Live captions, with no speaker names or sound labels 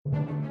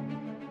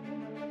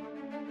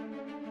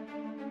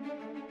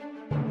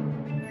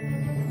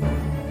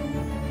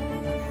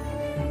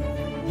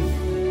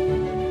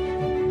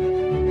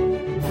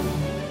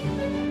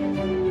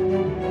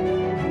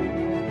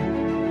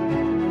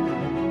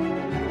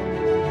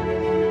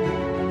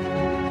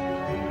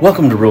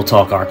Welcome to Real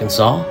Talk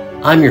Arkansas.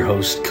 I'm your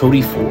host,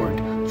 Cody Ford,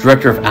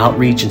 Director of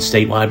Outreach and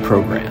Statewide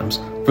Programs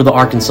for the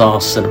Arkansas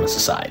Cinema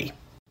Society.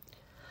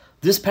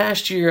 This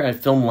past year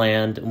at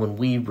Filmland, when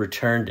we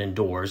returned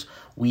indoors,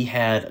 we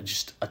had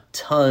just a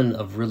ton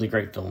of really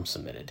great films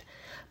submitted.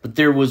 But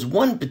there was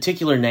one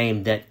particular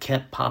name that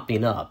kept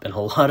popping up in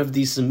a lot of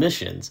these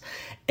submissions,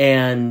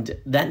 and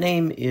that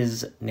name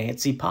is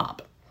Nancy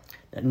Popp.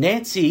 Now,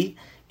 Nancy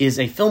is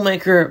a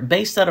filmmaker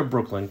based out of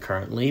Brooklyn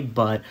currently,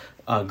 but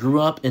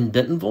grew up in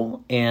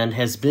Bentonville and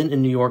has been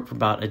in New York for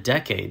about a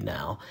decade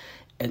now.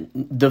 And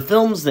the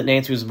films that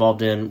Nancy was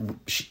involved in,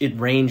 it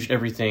ranged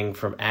everything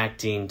from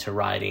acting to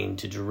writing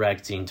to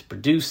directing to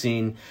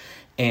producing.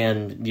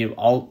 And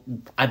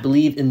I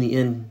believe in the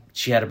end,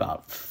 she had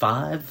about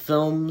 5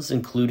 films,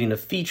 including a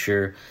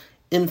feature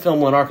in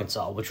Filmland,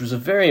 Arkansas, which was a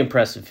very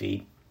impressive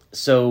feat.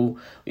 So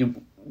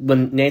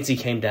when Nancy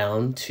came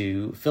down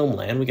to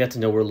Filmland, we got to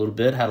know her a little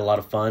bit, had a lot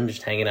of fun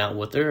just hanging out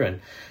with her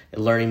and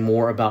learning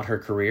more about her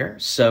career.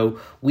 So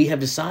we have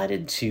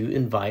decided to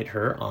invite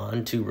her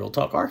on to Real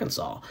Talk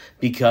Arkansas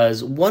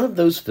because one of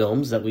those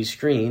films that we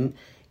screened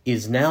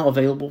is now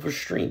available for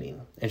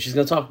streaming. And she's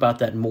going to talk about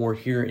that more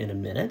here in a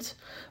minute.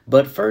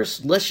 But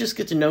first, let's just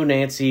get to know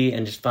Nancy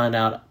and just find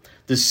out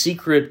the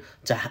secret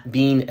to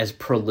being as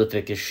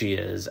prolific as she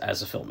is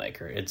as a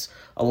filmmaker. It's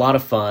a lot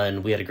of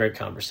fun. We had a great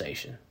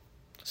conversation.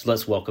 So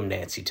let's welcome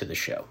Nancy to the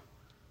show.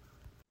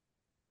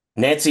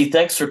 Nancy,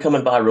 thanks for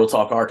coming by Real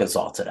Talk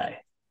Arkansas today.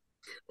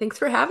 Thanks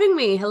for having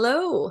me.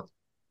 Hello.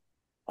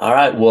 All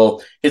right.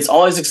 Well, it's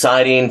always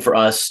exciting for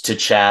us to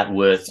chat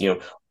with,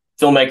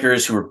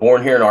 filmmakers who were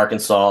born here in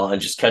Arkansas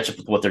and just catch up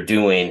with what they're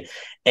doing.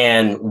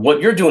 And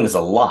what you're doing is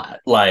a lot.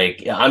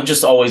 Like, I'm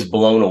just always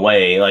blown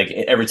away, like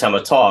every time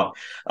I talk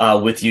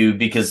with you,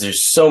 because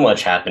there's so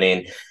much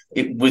happening.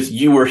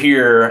 You were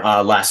here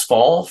last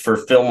fall for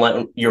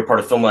Filmland. You're part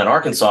of Filmland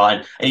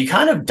Arkansas, and you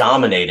kind of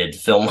dominated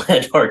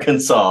Filmland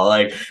Arkansas.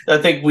 Like, I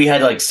think we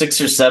had like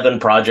 6 or 7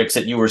 projects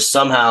that you were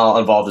somehow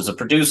involved as a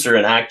producer,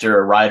 an actor,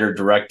 a writer,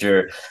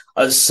 director.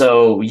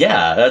 So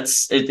yeah,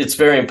 it's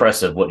very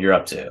impressive what you're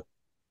up to.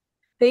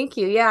 Thank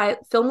you. Yeah,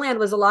 Filmland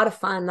was a lot of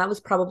fun. That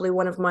was probably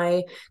one of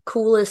my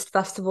coolest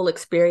festival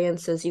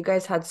experiences. You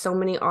guys had so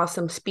many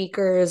awesome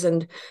speakers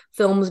and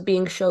films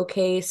being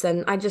showcased,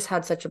 and I just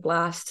had such a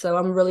blast. So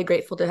I'm really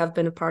grateful to have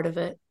been a part of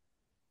it.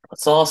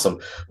 That's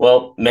awesome.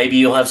 Well, maybe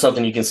you'll have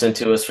something you can send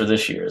to us for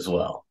this year as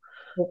well.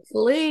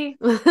 Hopefully.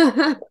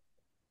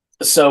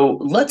 So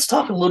let's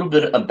talk a little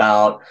bit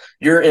about,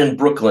 you're in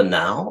Brooklyn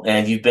now,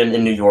 and you've been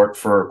in New York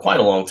for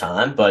quite a long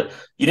time, but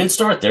you didn't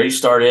start there. You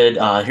started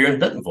here in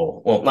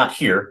Bentonville. Well, not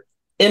here,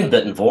 in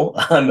Bentonville.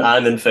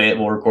 I'm in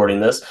Fayetteville recording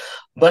this.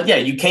 But yeah,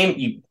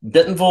 you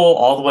Bentonville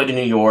all the way to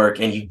New York,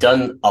 and you've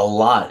done a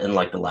lot in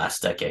like the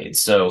last decade.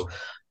 So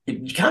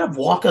you kind of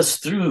walk us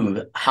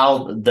through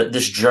how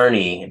this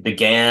journey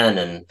began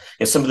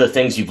and some of the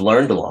things you've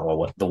learned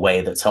along the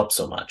way that's helped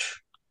so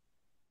much.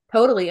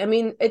 Totally. I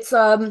mean, it's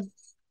a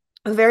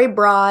very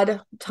broad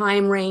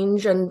time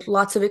range and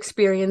lots of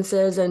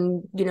experiences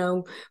and,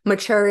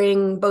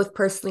 maturing both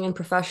personally and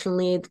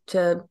professionally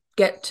to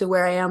get to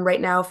where I am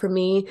right now for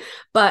me.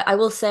 But I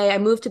will say I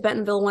moved to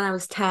Bentonville when I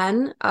was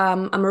 10.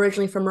 I'm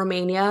originally from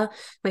Romania.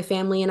 My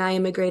family and I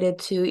immigrated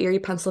to Erie,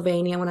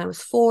 Pennsylvania when I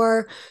was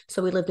 4.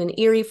 So we lived in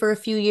Erie for a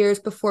few years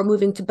before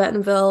moving to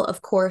Bentonville,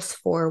 of course,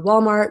 for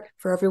Walmart,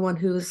 for everyone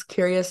who's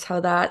curious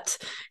how that,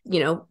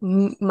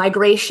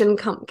 migration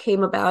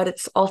came about.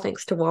 It's all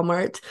thanks to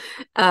Walmart.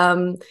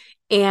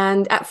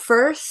 And at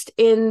first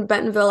in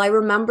Bentonville, I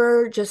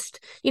remember just,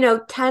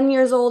 10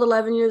 years old,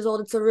 11 years old.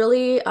 It's a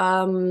really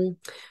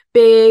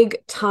big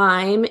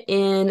time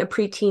in a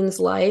preteen's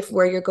life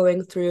where you're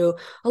going through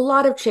a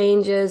lot of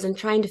changes and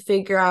trying to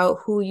figure out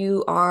who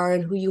you are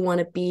and who you want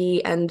to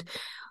be. And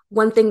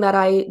one thing that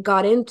I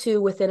got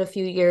into within a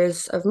few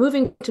years of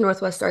moving to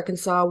Northwest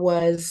Arkansas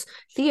was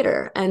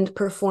theater and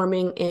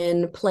performing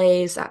in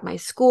plays at my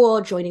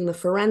school, joining the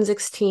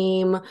forensics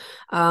team.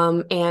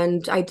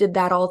 And I did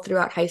that all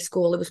throughout high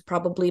school. It was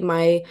probably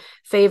my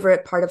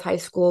favorite part of high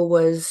school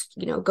was,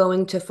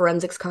 going to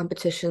forensics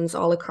competitions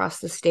all across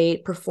the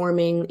state,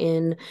 performing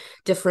in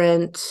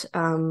different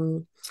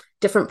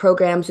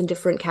programs in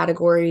different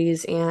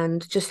categories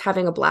and just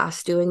having a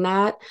blast doing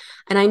that.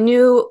 And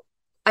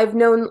I've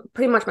known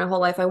pretty much my whole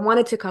life I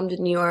wanted to come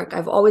to New York.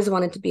 I've always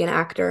wanted to be an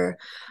actor.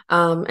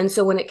 And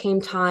so when it came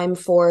time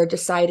for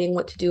deciding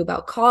what to do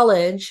about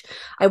college,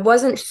 I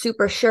wasn't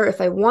super sure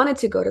if I wanted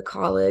to go to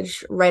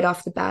college right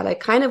off the bat. I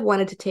kind of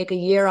wanted to take a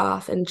year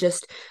off and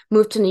just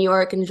move to New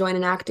York and join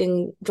an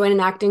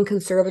acting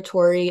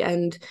conservatory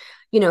and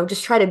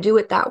just try to do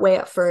it that way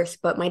at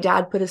first. But my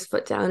dad put his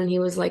foot down and he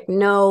was like,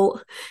 no,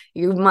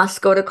 you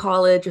must go to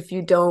college. If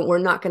you don't, we're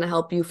not going to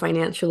help you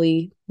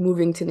financially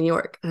moving to New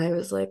York. And I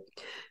was like,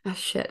 oh,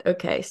 shit.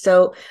 Okay.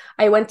 So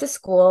I went to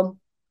school.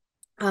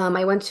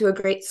 I went to a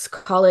great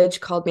college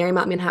called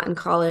Marymount Manhattan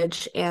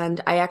College, and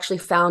I actually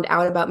found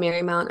out about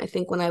Marymount, I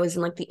think, when I was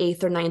in like the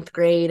 8th or 9th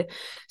grade.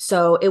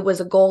 So it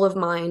was a goal of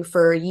mine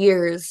for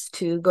years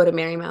to go to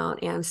Marymount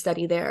and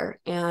study there.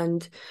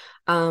 And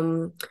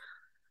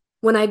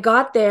When I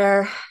got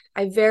there,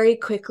 I very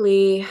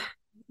quickly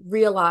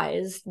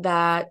realized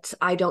that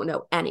I don't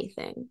know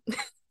anything.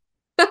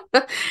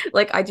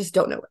 Like, I just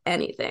don't know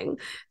anything.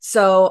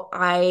 So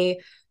I,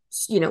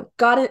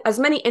 got as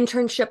many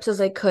internships as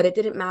I could. It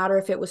didn't matter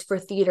if it was for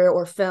theater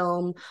or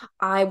film.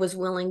 I was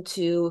willing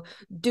to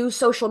do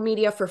social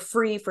media for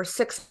free for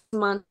 6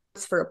 months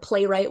for a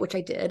playwright, which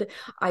I did.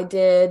 I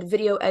did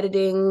video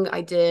editing.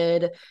 I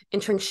did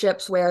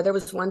internships where there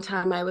was one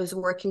time I was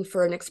working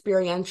for an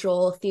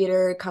experiential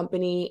theater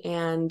company,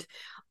 and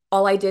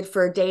all I did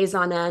for days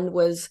on end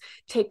was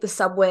take the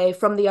subway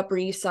from the Upper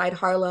East Side,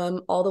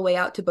 Harlem, all the way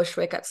out to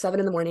Bushwick at 7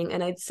 in the morning.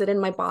 And I'd sit in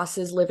my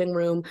boss's living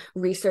room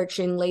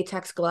researching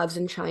latex gloves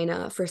in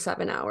China for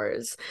 7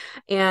 hours.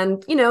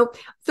 And,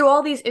 through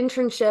all these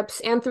internships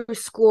and through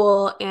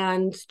school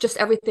and just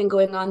everything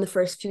going on the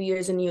first few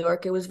years in New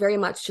York, it was very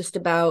much just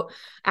about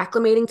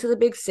acclimating to the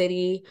big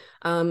city.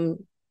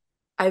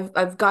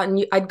 I'd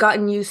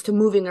gotten used to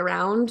moving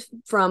around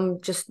from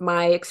just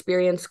my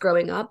experience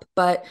growing up,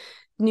 but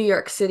New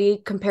York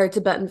City compared to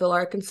Bentonville,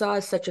 Arkansas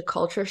is such a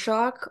culture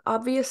shock,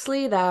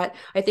 obviously, that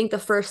I think the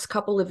first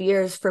couple of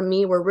years for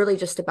me were really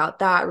just about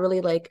that,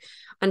 really like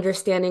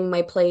understanding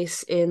my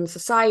place in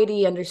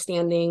society,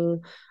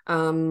 understanding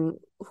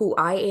who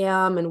I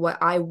am and what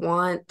I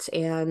want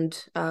and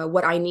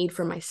what I need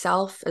for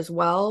myself as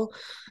well.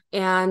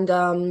 And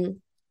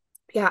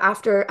yeah,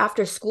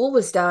 after school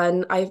was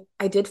done,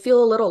 I did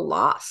feel a little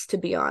lost, to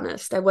be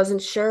honest. I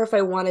wasn't sure if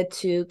I wanted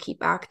to keep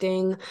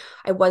acting.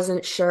 I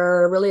wasn't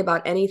sure really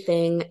about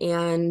anything,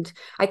 and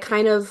I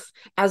kind of,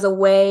 as a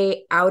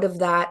way out of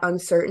that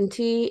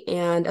uncertainty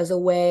and as a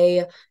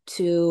way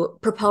to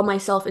propel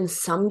myself in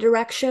some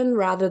direction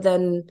rather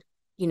than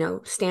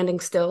standing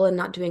still and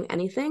not doing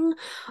anything.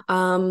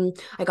 I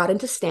got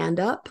into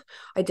stand up.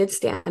 I did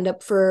stand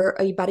up for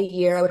about a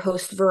year. I would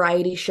host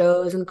variety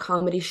shows and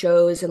comedy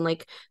shows and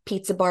like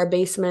pizza bar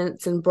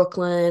basements in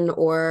Brooklyn,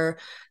 or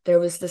there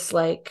was this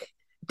like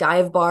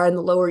dive bar in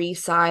the Lower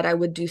East Side. I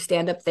would do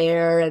stand up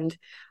there. And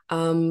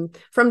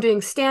from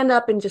doing stand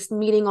up and just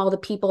meeting all the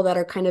people that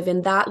are kind of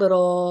in that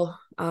little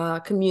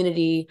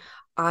community,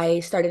 I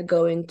started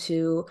going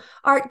to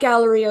art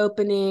gallery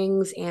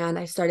openings, and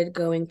I started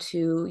going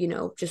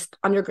to, just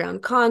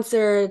underground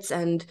concerts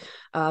and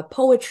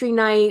poetry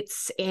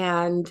nights.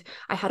 And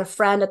I had a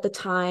friend at the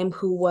time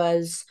who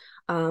was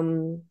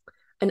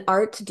an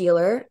art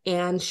dealer,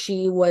 and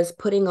she was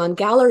putting on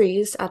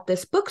galleries at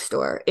this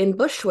bookstore in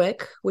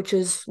Bushwick, which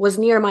was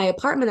near my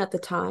apartment at the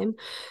time.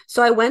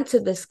 So I went to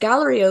this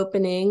gallery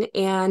opening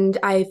and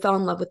I fell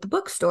in love with the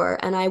bookstore,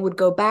 and I would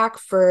go back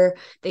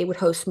they would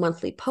host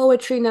monthly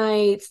poetry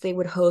nights, they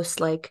would host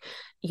like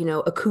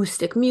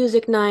acoustic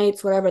music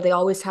nights, whatever. They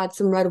always had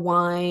some red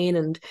wine,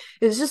 and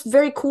it was just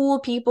very cool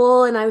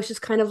people, and I was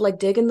just kind of like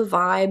digging the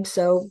vibe.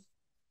 So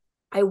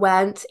I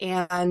went,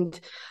 and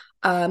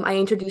I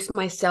introduced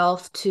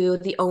myself to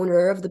the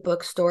owner of the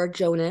bookstore,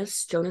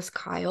 Jonas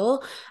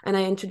Kyle, and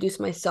I introduced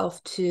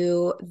myself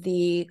to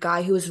the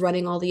guy who was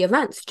running all the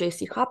events,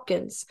 JC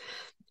Hopkins.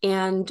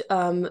 And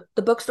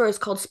the bookstore is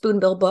called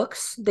Spoonbill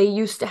Books. They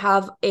used to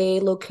have a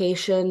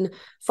location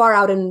far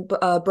out in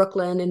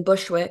Brooklyn, in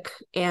Bushwick,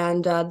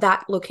 and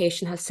that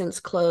location has since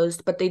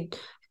closed, but they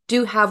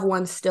do have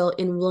one still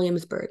in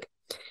Williamsburg.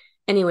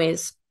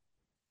 Anyways,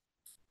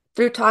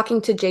 through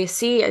talking to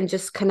JC and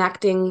just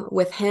connecting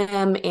with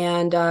him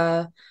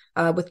and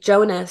with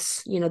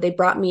Jonas, they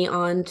brought me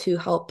on to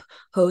help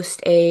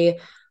host a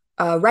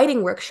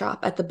writing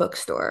workshop at the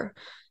bookstore.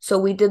 So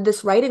we did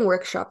this writing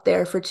workshop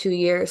there for 2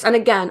 years. And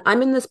again,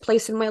 I'm in this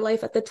place in my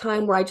life at the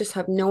time where I just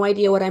have no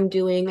idea what I'm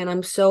doing. And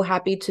I'm so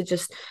happy to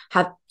just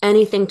have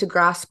anything to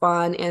grasp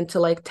on and to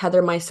like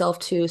tether myself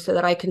to, so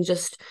that I can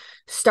just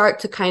start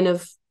to kind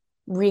of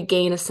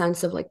regain a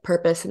sense of like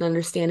purpose and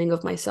understanding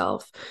of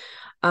myself.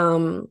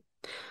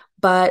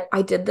 But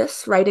I did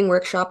this writing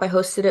workshop. I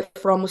hosted it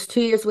for almost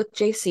 2 years with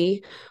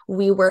JC.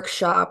 We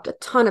workshopped a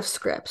ton of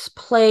scripts,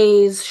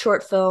 plays,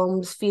 short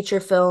films, feature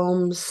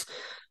films,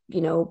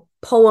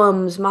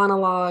 poems,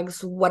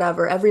 monologues,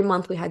 whatever. Every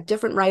month we had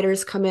different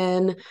writers come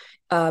in.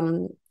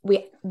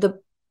 The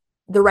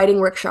writing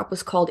workshop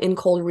was called In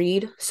Cold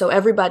Read. So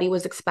everybody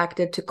was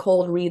expected to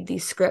cold read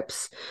these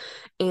scripts.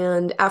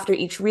 And after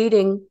each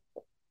reading,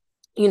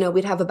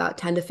 we'd have about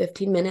 10 to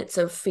 15 minutes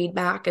of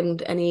feedback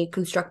and any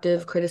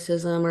constructive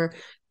criticism or,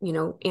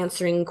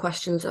 answering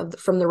questions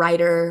from the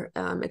writer,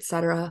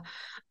 etc.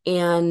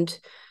 And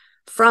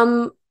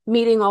from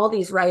meeting all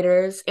these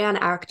writers and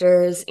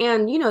actors,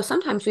 and,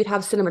 sometimes we'd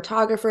have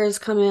cinematographers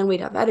come in,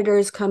 we'd have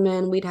editors come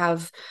in, we'd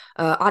have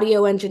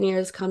audio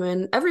engineers come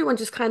in. Everyone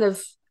just kind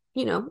of,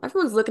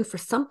 everyone's looking for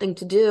something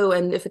to do.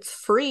 And if it's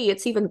free,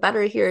 it's even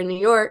better here in New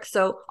York.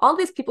 So all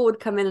these people would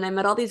come in, and I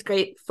met all these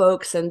great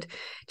folks and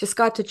just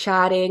got to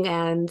chatting.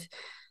 And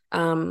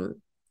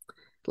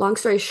long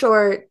story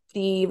short,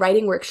 the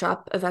writing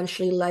workshop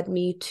eventually led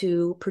me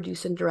to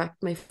produce and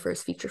direct my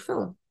first feature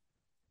film.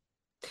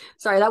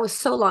 Sorry, that was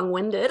so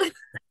long-winded.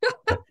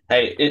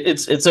 Hey,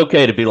 it's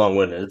okay to be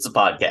long-winded. It's a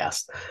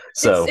podcast.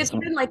 It's So it's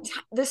been like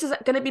this is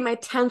going to be my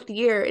 10th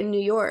year in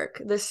New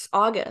York this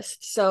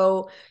August.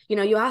 So,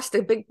 you asked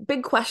a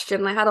big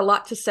question. I had a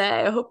lot to say.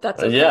 I hope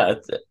that's okay. yeah,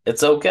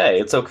 it's okay.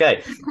 It's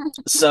okay.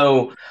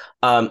 So,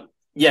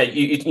 yeah,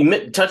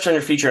 you touched on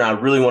your feature, and I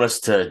really want us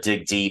to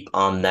dig deep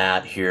on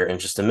that here in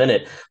just a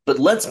minute. But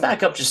let's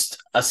back up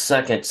just a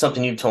second.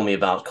 Something you told me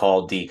about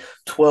called the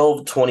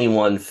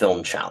 12/21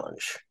 Film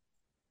Challenge.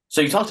 So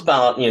you talked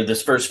about,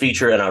 this first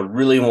feature, and I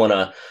really want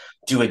to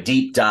do a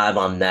deep dive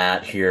on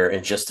that here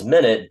in just a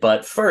minute.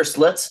 But first,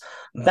 let's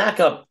back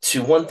up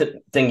to one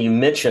thing you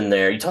mentioned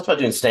there. You talked about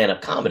doing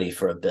stand-up comedy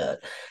for a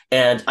bit,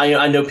 and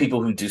I know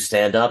people who do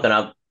stand-up,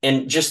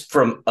 and just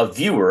from a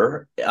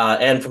viewer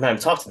and from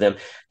having talked to them,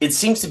 it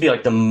seems to be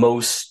like the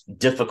most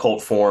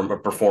difficult form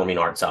of performing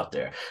arts out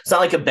there. It's not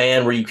like a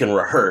band where you can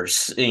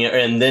rehearse,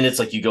 and then it's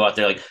like you go out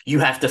there, like you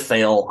have to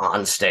fail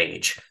on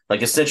stage.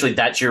 Like essentially,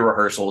 that's your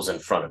rehearsals in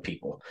front of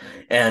people,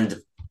 and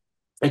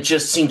it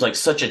just seems like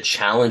such a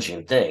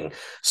challenging thing.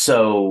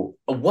 So,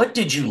 what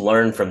did you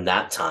learn from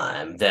that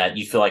time that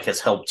you feel like has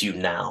helped you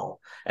now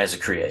as a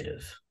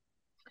creative?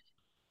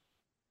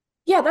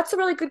 Yeah, that's a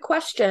really good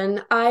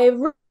question.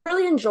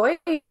 Really enjoyed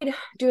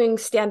doing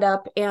stand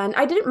up, and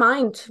I didn't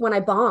mind when I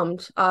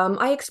bombed.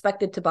 I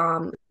expected to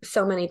bomb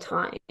so many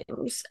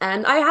times,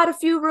 and I had a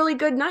few really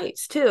good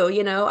nights too.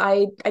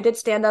 I did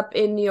stand up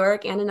in New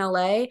York and in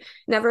LA.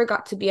 Never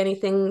got to be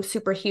anything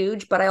super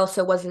huge, but I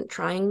also wasn't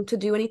trying to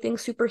do anything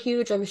super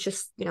huge. I was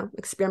just,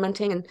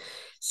 experimenting and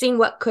seeing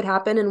what could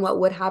happen and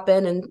what would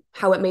happen and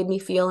how it made me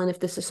feel and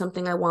if this is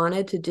something I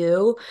wanted to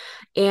do.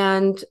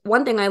 And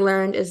one thing I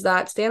learned is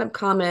that stand-up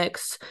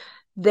comics,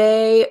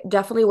 they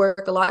definitely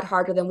work a lot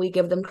harder than we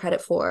give them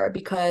credit for,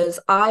 because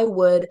I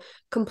would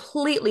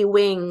completely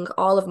wing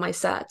all of my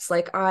sets.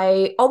 Like,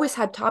 I always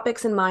had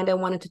topics in mind I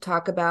wanted to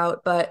talk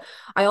about, but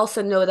I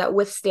also know that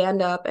with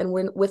stand up and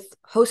with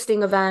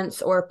hosting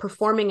events or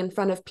performing in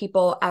front of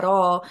people at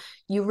all,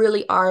 you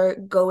really are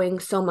going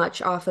so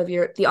much off of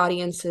the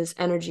audience's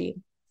energy.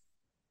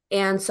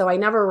 And so I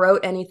never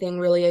wrote anything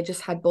really. I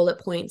just had bullet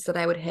points that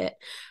I would hit.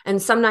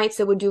 And some nights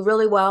it would do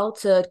really well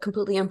to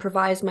completely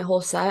improvise my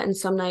whole set. And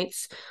some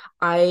nights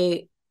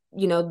I,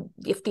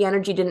 if the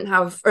energy didn't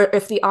have, or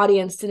if the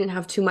audience didn't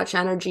have too much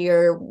energy,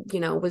 or,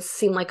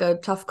 seemed like a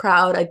tough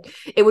crowd,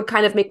 it would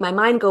kind of make my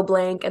mind go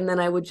blank. And then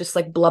I would just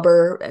like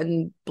blubber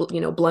and,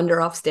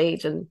 blunder off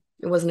stage, and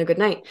it wasn't a good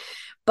night.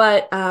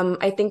 But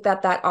I think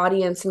that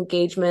audience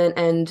engagement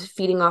and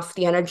feeding off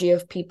the energy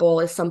of people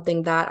is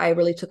something that I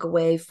really took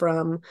away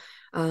from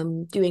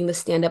doing the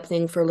stand-up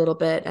thing for a little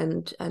bit.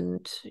 And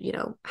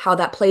how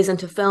that plays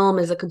into film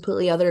is a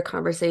completely other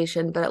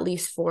conversation. But at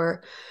least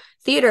for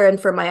theater and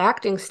for my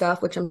acting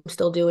stuff, which I'm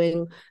still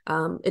doing,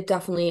 it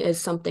definitely is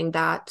something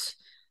that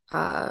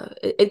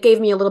it gave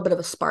me a little bit of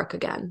a spark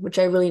again, which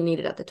I really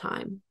needed at the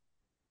time.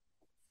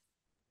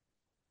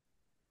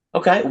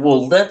 Okay,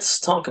 well,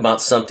 let's talk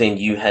about something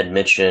you had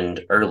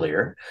mentioned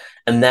earlier,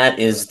 and that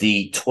is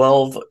the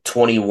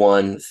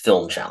 12/21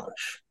 Film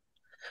Challenge.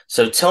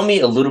 So tell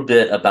me a little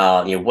bit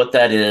about, what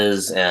that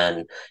is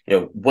and,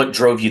 what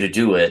drove you to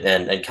do it,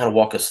 and kind of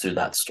walk us through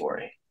that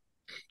story.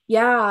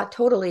 Yeah,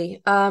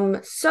 totally.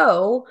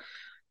 So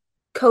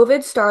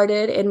COVID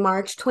started in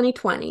March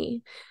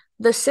 2020.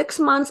 The 6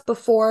 months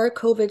before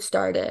COVID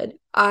started,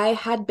 I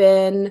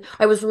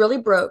was really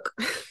broke.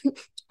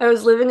 I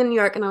was living in New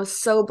York and I was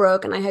so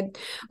broke, and I had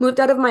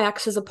moved out of my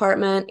ex's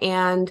apartment,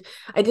 and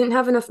I didn't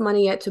have enough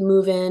money yet to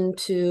move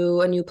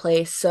into a new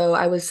place. So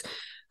I was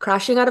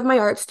crashing out of my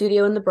art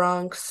studio in the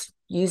Bronx,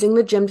 using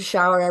the gym to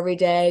shower every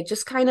day,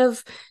 just kind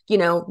of,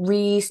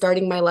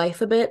 restarting my life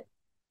a bit.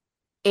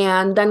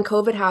 And then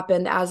COVID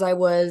happened as I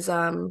was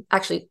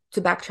actually,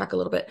 to backtrack a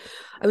little bit,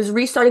 I was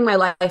restarting my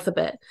life a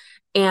bit.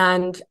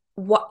 And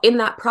what in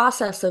that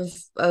process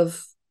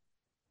of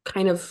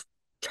kind of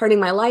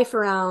turning my life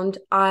around,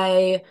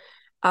 I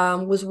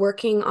was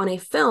working on a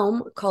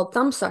film called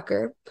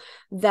Thumbsucker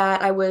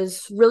that I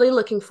was really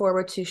looking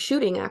forward to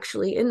shooting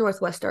actually in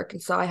Northwest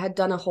Arkansas. I had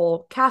done a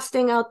whole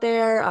casting out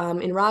there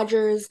in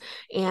Rogers,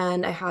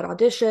 and I had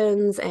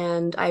auditions,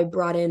 and I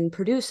brought in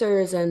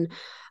producers, and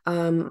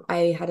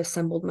I had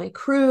assembled my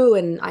crew,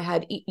 and I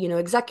had,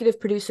 executive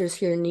producers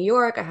here in New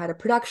York. I had a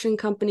production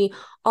company,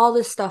 all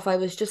this stuff. I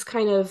was just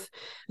kind of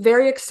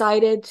very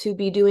excited to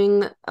be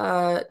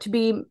to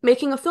be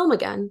making a film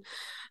again.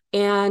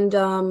 And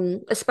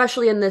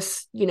especially in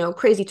this,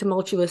 crazy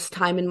tumultuous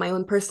time in my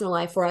own personal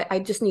life where I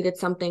just needed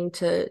something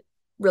to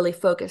really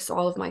focus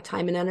all of my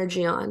time and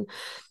energy on.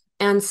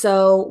 And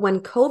so when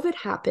COVID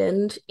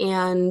happened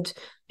and,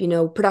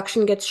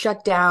 production gets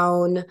shut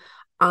down,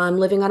 I'm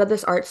living out of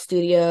this art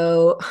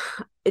studio.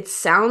 It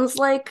sounds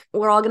like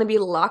we're all going to be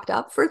locked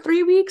up for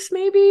 3 weeks,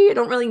 maybe. I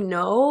don't really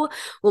know.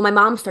 Well, my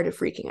mom started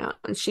freaking out,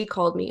 and she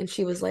called me and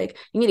she was like,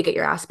 "You need to get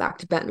your ass back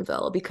to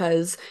Bentonville,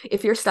 because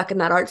if you're stuck in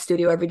that art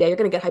studio every day, you're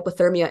going to get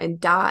hypothermia and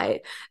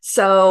die."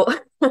 So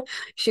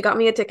she got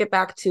me a ticket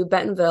back to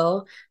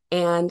Bentonville.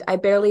 and I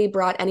barely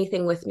brought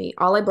anything with me.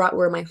 All I brought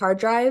were my hard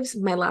drives,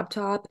 my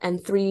laptop,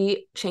 and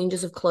 3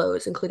 changes of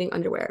clothes, including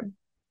underwear,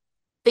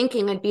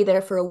 thinking I'd be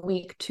there for a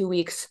week, 2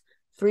 weeks,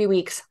 3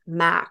 weeks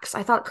max.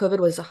 I thought COVID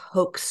was a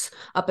hoax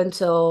up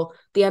until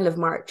the end of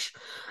March.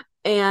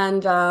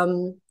 And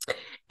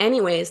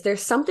anyways,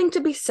 there's something to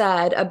be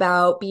said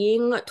about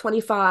being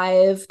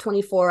 25,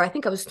 24. I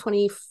think I was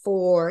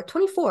 24,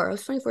 24. I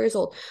was 24 years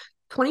old,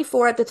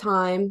 24 at the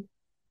time.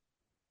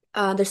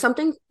 There's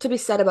something to be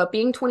said about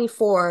being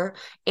 24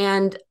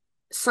 and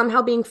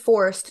somehow being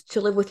forced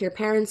to live with your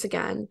parents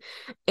again.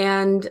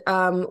 And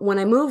when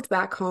I moved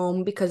back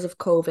home because of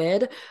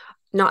COVID,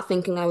 not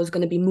thinking I was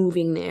going to be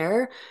moving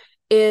there,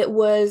 it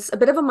was a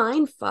bit of a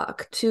mind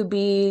fuck to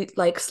be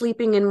like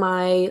sleeping in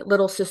my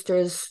little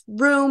sister's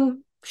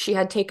room. She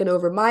had taken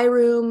over my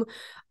room,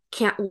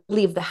 can't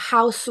leave the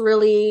house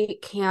really,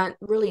 can't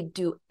really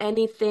do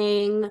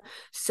anything.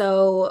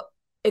 So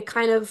it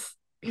kind of,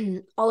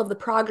 all of the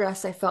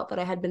progress I felt that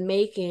I had been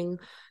making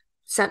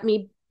sent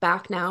me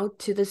back now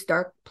to this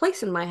dark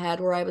place in my head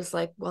where I was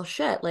like, well,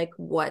 shit, like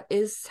what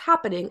is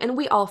happening? And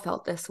we all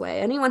felt this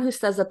way. Anyone who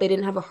says that they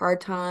didn't have a hard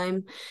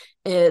time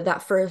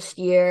that first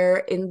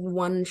year in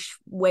one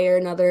way or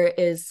another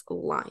is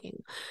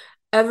lying.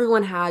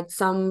 Everyone had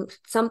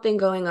something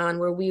going on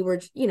where we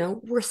were,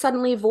 we're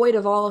suddenly void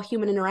of all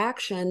human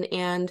interaction.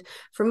 And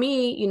for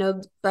me,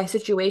 my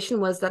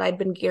situation was that I'd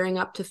been gearing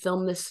up to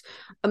film this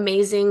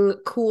amazing,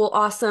 cool,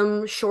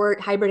 awesome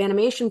short hybrid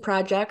animation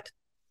project,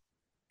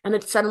 and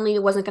it suddenly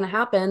wasn't going to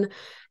happen.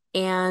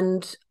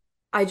 And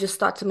I just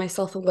thought to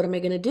myself, well, what am I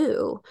going to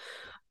do?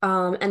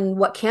 And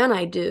what can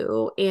I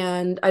do?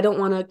 And I don't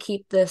want to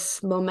keep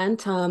this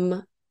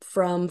momentum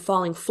from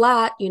falling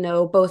flat,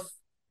 both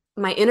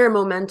my inner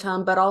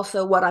momentum, but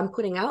also what I'm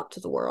putting out to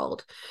the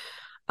world.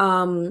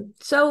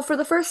 So for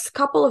the first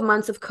couple of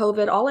months of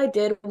COVID, all I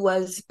did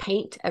was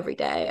paint every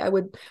day. I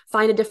would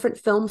find a different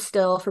film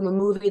still from a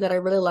movie that I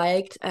really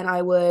liked, and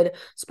I would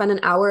spend an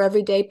hour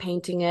every day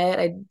painting it.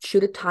 I'd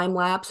shoot a time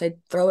lapse.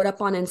 I'd throw it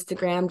up on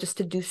Instagram just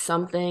to do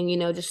something,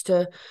 just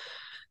to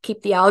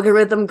keep the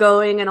algorithm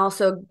going and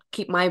also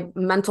keep my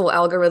mental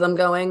algorithm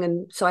going.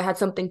 And so I had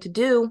something to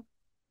do.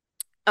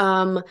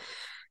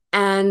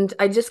 And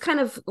I just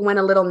kind of went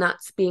a little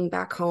nuts being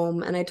back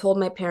home. And I told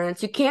my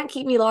parents, you can't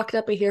keep me locked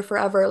up here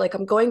forever. Like,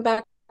 I'm going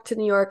back to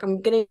New York.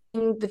 I'm getting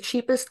the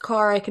cheapest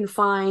car I can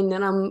find.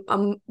 And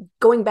I'm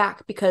going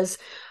back because,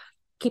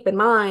 keep in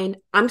mind,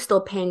 I'm still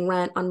paying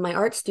rent on my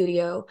art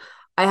studio.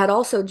 I had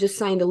also just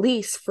signed a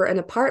lease for an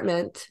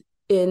apartment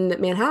in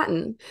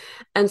Manhattan.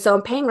 And so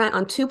I'm paying rent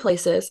on 2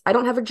 places. I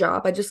don't have a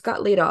job. I just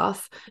got laid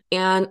off,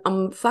 and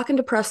I'm fucking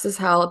depressed as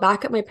hell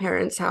back at my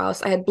parents'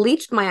 house. I had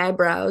bleached my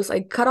eyebrows.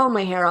 I cut all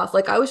my hair off.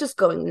 Like, I was just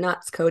going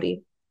nuts,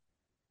 Cody.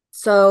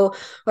 So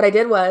what I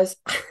did was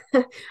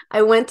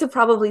I went to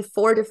probably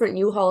 4 different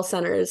U-Haul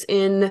centers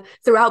in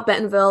throughout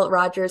Bentonville,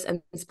 Rogers,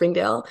 and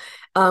Springdale.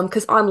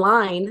 Because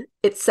online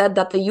it said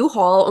that the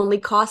U-Haul only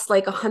cost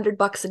like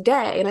 $100 a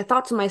day. And I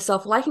thought to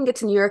myself, well, I can get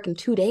to New York in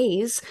 2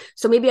 days.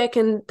 So maybe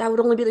that would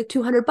only be like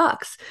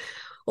 $200.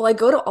 Well, I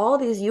go to all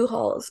these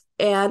U-Hauls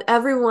and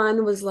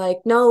everyone was like,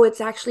 no, it's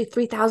actually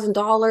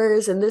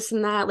 $3,000 and this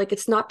and that. Like,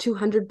 it's not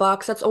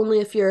 $200. That's only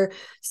if you're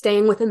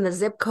staying within the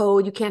zip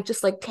code. You can't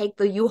just like take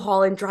the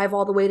U-Haul and drive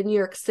all the way to New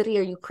York City.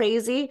 Are you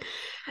crazy?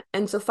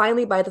 And so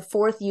finally, by the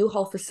 4th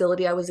U-Haul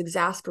facility, I was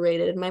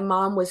exasperated. And my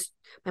mom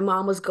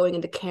was going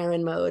into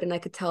Karen mode, and I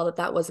could tell that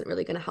that wasn't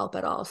really going to help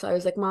at all. So I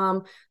was like,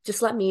 Mom,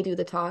 just let me do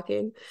the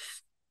talking.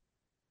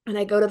 And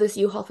I go to this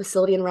U-Haul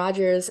facility in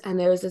Rogers, and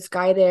there was this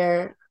guy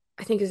there.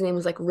 I think his name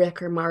was like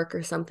Rick or Mark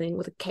or something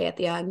with a K at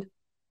the end.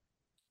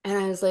 And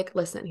I was like,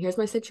 listen, here's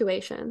my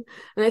situation.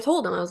 And I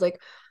told him, I was like,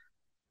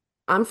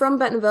 I'm from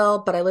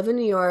Bentonville, but I live in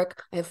New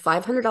York. I have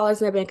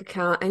 $500 in my bank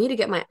account. I need to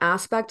get my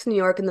ass back to New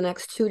York in the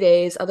next 2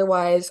 days.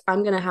 Otherwise,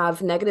 I'm going to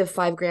have negative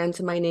 $5,000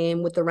 to my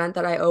name with the rent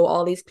that I owe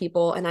all these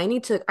people. And I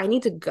need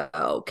to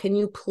go. Can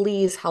you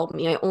please help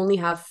me? I only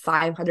have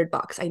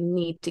 $500. I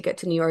need to get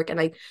to New York, and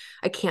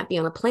I can't be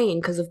on a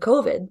plane because of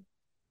COVID.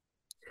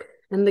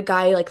 And the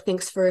guy like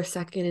thinks for a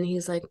second, and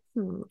he's like,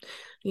 you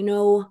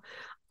know,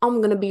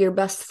 I'm gonna be your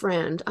best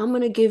friend. I'm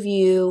gonna give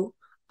you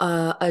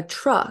a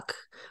truck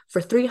for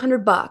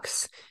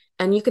 $300,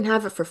 and you can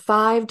have it for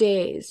 5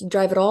 days. You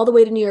drive it all the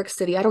way to New York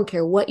City. I don't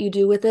care what you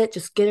do with it.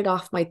 Just get it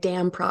off my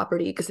damn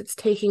property because it's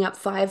taking up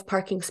 5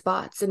 parking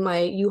spots in my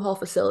U-Haul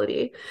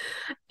facility.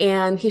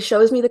 And he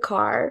shows me the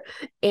car,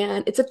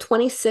 and it's a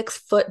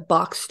 26-foot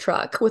box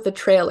truck with a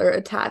trailer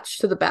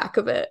attached to the back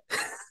of it.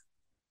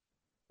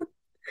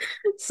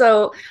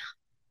 So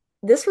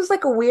this was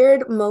like a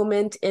weird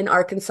moment in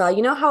Arkansas.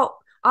 You know how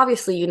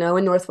obviously, in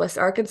Northwest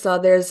Arkansas,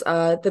 there's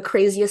the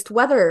craziest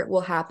weather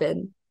will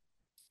happen.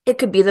 It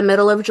could be the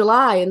middle of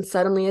July and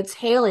suddenly it's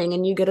hailing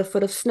and you get a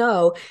foot of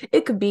snow.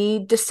 It could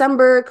be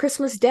December,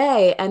 Christmas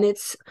Day, and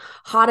it's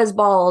hot as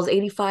balls,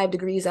 85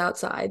 degrees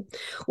outside.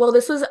 Well,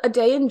 this was a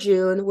day in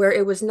June where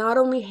it was not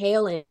only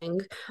hailing,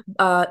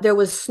 there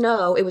was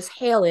snow, it was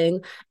hailing,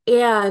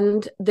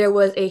 and there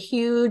was a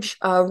huge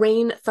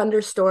rain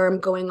thunderstorm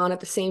going on at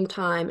the same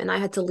time. And I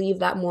had to leave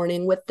that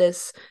morning with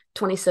this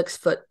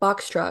 26-foot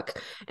box truck,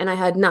 and I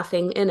had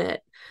nothing in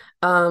it.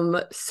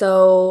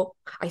 So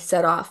I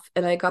set off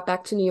and I got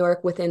back to New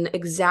York within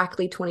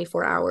exactly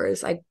 24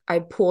 hours. I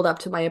pulled up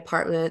to my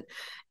apartment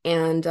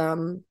and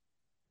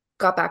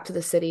got back to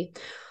the city.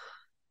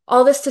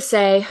 All this to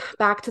say,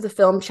 back to the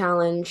film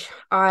challenge,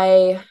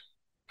 I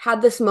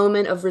had this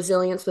moment of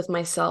resilience with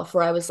myself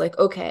where I was like,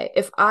 okay,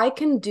 if I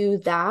can do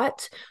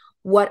that,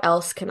 what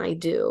else can I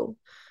do?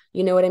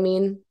 You know what I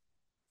mean?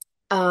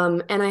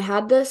 And I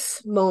had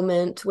this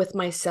moment with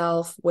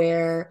myself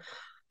where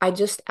I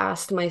just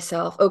asked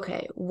myself,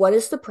 okay, what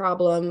is the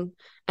problem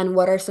and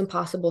what are some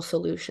possible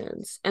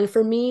solutions? And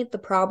for me, the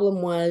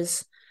problem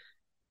was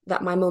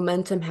that my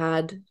momentum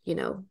had,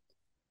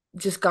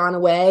 just gone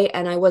away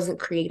and I wasn't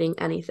creating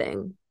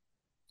anything.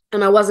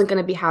 And I wasn't going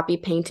to be happy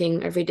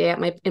painting every day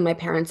in my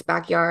parents'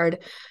 backyard,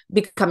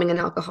 becoming an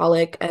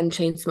alcoholic and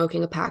chain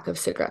smoking a pack of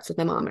cigarettes with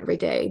my mom every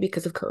day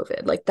because of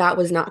COVID. Like that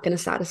was not going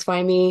to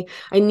satisfy me.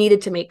 I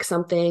needed to make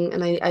something,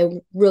 and I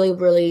really,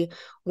 really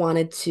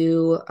wanted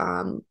to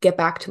get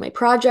back to my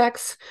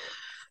projects.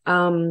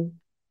 Um,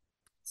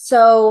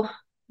 so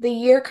the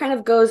year kind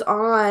of goes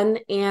on,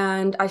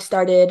 and I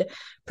started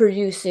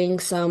producing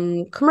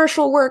some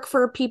commercial work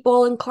for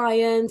people and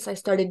clients. I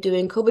started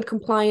doing COVID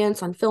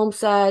compliance on film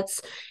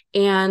sets.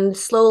 And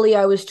slowly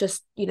I was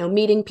just,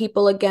 meeting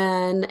people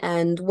again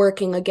and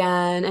working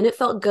again. And it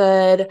felt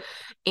good.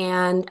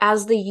 And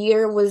as the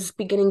year was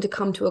beginning to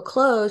come to a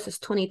close, as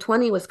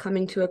 2020 was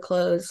coming to a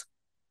close,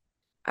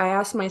 I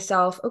asked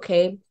myself,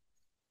 okay,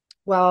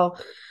 well,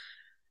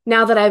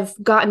 now that I've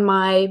gotten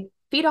my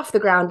feet off the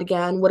ground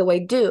again, what do I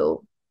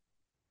do?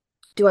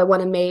 Do I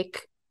want to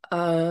make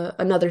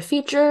another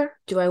feature?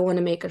 Do I want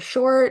to make a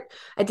short?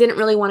 I didn't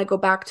really want to go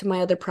back to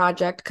my other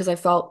project because I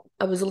felt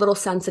I was a little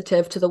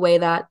sensitive to the way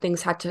that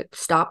things had to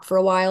stop for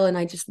a while, and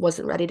I just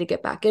wasn't ready to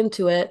get back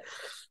into it.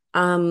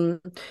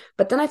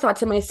 But then I thought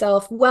to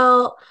myself,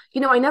 well,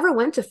 I never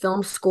went to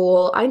film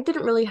school. I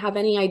didn't really have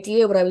any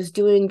idea what I was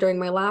doing during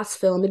my last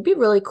film. It'd be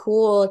really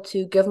cool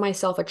to give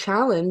myself a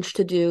challenge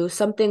to do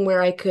something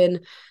where I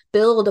could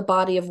build a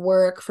body of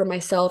work for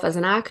myself as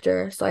an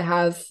actor. So I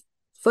have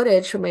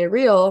footage from my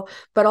reel,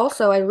 but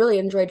also I really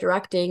enjoy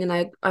directing, and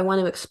I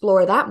want to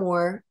explore that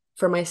more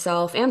for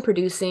myself, and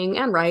producing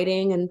and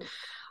writing. And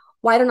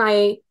why don't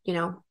I,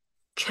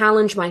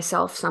 challenge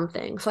myself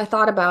something? So I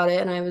thought about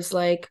it and I was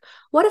like,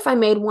 what if I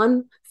made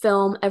one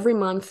film every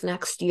month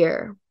next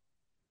year?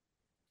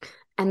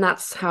 And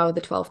that's how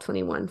the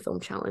 12/21 film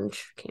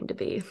challenge came to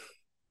be.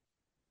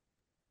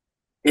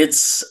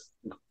 It's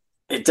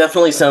it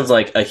definitely sounds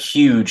like a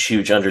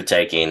huge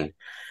undertaking.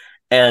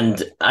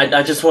 And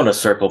I just want to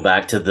circle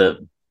back to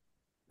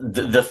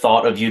the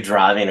thought of you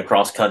driving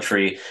across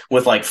country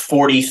with like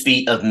 40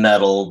 feet of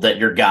metal that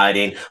you're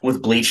guiding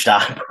with bleached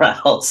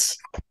eyebrows.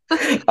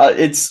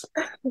 It's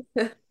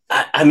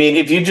I mean,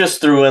 if you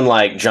just threw in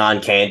like John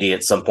Candy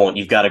at some point,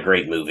 you've got a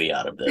great movie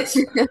out of this.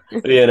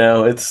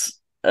 It's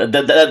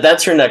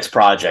that's your next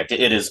project.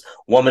 It is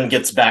Woman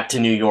Gets Back to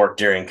New York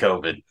during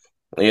COVID.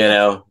 You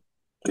know,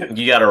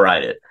 you got to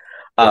write it.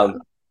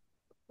 Um,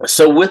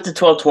 so with the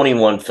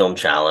 12/21 film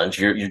challenge,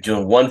 you're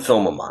doing one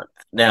film a month.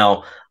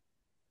 Now,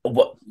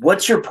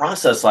 what's your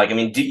process like? I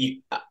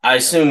mean, I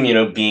assume,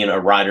 being a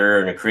writer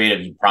and a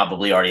creative, you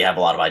probably already have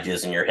a lot of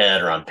ideas in your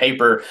head or on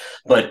paper,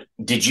 but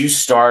did you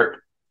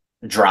start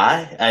in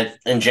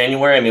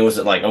January? I mean, was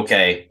it like,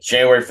 okay,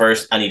 January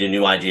 1st, I need a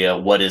new idea.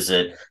 What is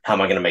it? How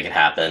am I going to make it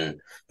happen?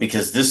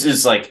 Because this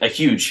is like a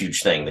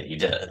huge thing that you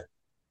did.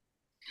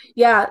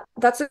 Yeah,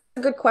 that's a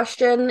good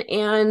question.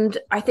 And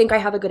I think I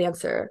have a good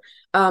answer.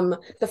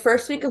 The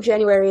first week of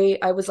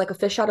January, I was like a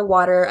fish out of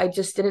water. I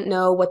just didn't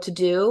know what to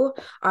do.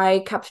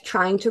 I kept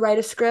trying to write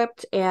a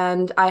script,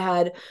 and I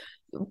had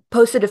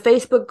posted to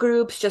Facebook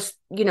groups, just,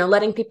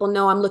 letting people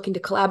know I'm looking to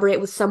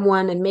collaborate with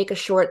someone and make a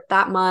short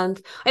that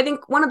month. I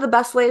think one of the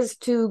best ways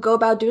to go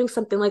about doing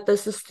something like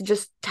this is to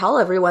just tell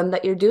everyone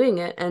that you're doing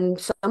it, and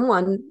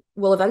someone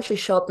will eventually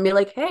show up and be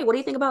like, hey, what do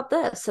you think about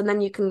this? And then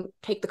you can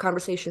take the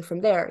conversation from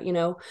there.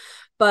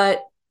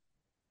 But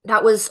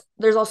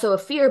there's also a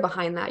fear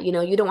behind that. You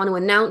don't want to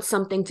announce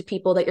something to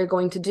people that you're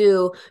going to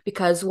do,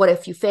 because what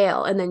if you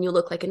fail and then you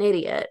look like an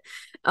idiot?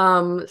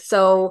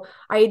 So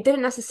I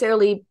didn't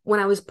necessarily,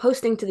 when I was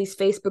posting to these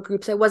Facebook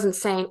groups, I wasn't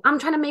saying I'm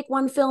trying to make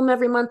one film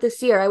every month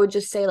this year. I would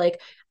just say like,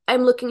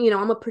 I'm looking,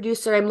 I'm a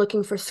producer, I'm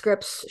looking for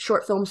scripts,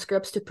 short film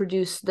scripts to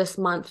produce this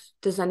month.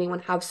 Does anyone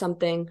have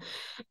something?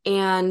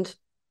 And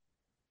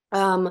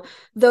Um,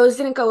 those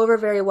didn't go over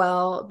very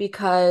well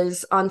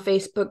because on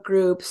Facebook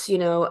groups, a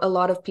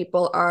lot of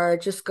people are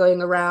just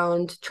going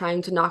around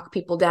trying to knock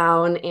people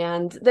down,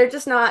 and they're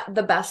just not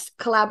the best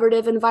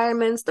collaborative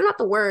environments. They're not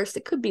the worst.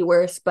 It could be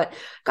worse, but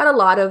got a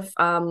lot of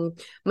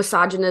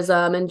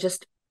misogynism and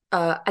just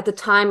at the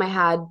time I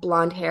had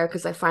blonde hair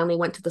because I finally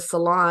went to the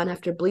salon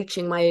after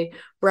bleaching my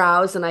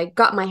brows and I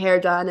got my hair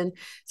done. And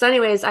so,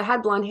 anyways, I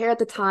had blonde hair at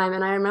the time.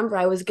 And I remember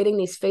I was getting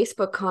these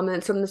Facebook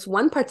comments from this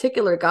one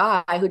particular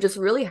guy who just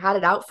really had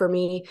it out for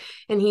me.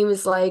 And he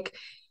was like,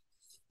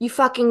 "You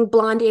fucking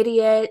blonde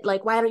idiot.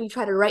 Like, why don't you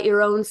try to write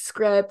your own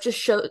script?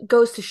 Just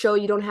goes to show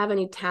you don't have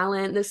any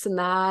talent, this and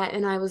that."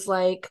 And I was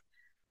like,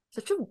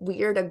 such a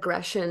weird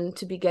aggression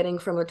to be getting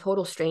from a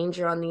total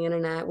stranger on the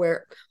internet,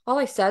 where all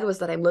I said was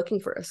that I'm looking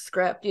for a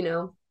script.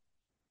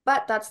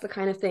 But that's the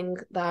kind of thing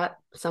that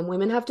some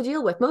women have to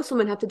deal with. Most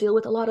women have to deal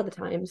with a lot of the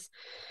times.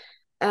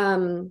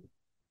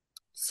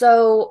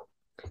 So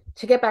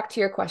to get back to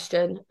your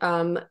question,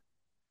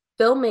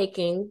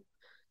 filmmaking,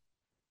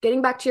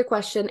 getting back to your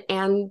question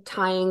and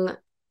tying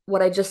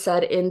what I just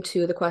said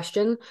into the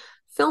question,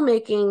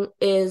 filmmaking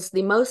is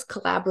the most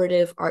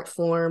collaborative art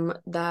form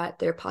that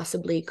there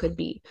possibly could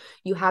be.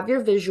 You have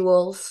your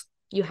visuals,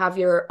 you have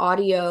your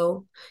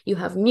audio, you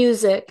have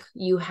music,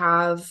 you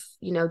have,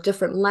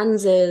 different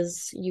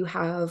lenses, you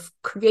have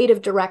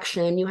creative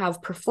direction, you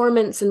have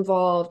performance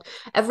involved.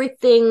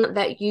 Everything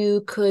that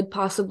you could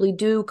possibly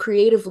do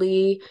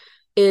creatively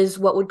is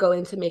what would go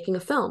into making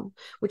a film,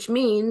 which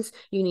means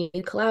you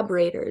need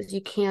collaborators.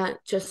 You can't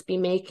just be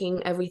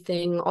making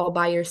everything all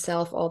by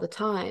yourself all the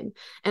time.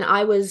 And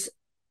I was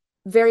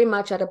very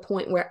much at a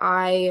point where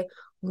I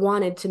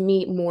wanted to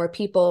meet more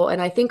people.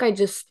 And I think I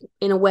just,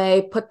 in a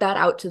way, put that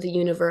out to the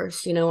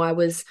universe. I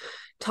was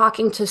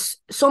talking to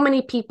so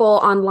many people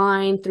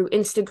online through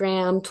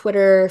Instagram,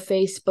 Twitter,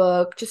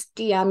 Facebook, just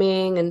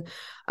DMing. And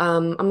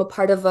I'm a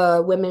part of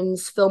a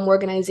women's film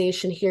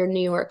organization here in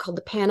New York called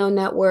the Pano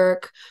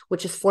Network,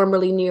 which is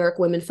formerly New York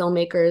Women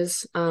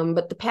Filmmakers.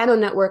 But the Pano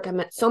Network, I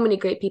met so many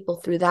great people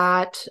through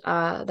that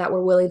that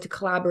were willing to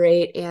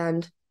collaborate.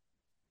 And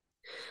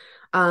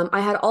I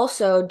had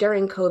also,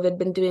 during COVID,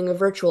 been doing a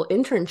virtual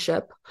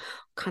internship,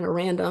 kind of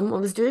random. I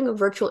was doing a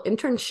virtual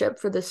internship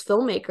for this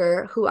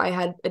filmmaker who I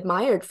had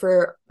admired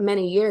for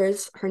many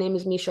years. Her name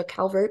is Misha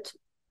Calvert.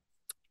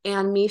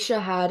 And Misha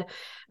had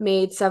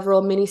made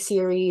several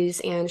miniseries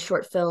and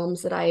short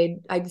films that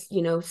I'd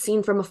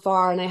seen from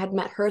afar. And I had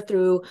met her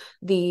through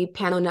the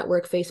Pano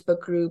Network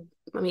Facebook group,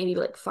 maybe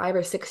like 5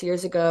 or 6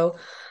 years ago.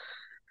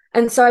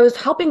 And so I was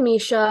helping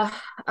Misha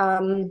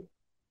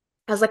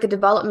as like a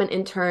development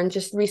intern,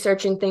 just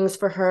researching things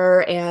for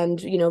her and,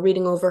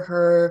 reading over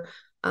her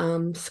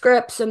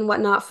scripts and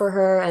whatnot for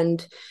her.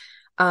 And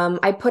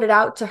I put it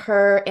out to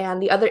her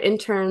and the other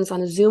interns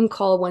on a Zoom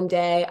call one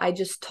day. I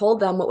just told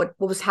them what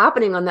was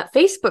happening on that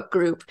Facebook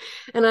group.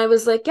 And I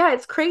was like, yeah,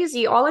 it's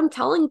crazy. All I'm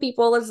telling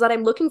people is that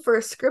I'm looking for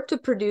a script to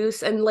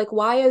produce. And like,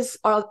 why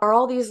are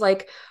all these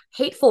like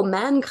hateful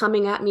men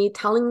coming at me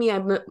telling me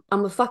I'm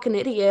a fucking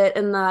idiot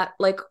and that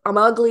like I'm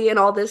ugly and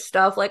all this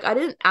stuff? Like, I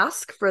didn't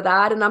ask for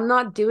that and I'm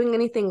not doing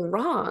anything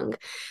wrong.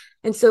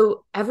 And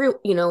so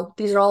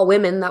these are all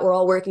women that were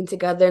all working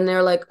together and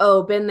they're like,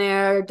 "Oh, been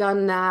there,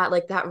 done that.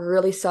 Like that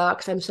really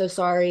sucks. I'm so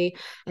sorry."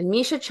 And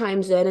Misha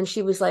chimes in and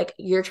she was like,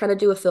 "You're trying to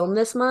do a film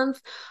this month?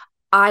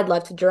 I'd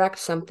love to direct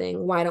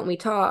something. Why don't we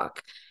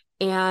talk?"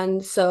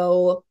 And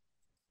so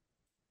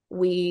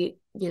we,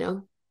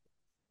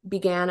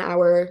 began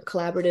our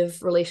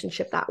collaborative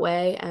relationship that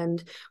way.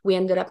 And we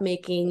ended up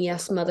making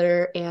Yes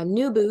Mother and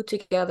Nubu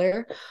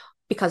together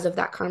because of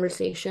that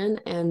conversation.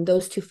 And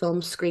those two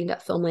films screened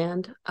at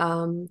Filmland.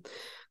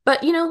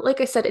 But,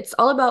 like I said, it's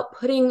all about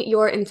putting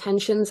your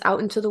intentions out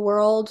into the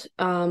world,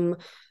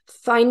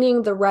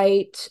 finding the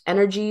right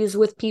energies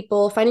with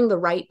people, finding the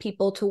right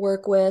people to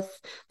work with.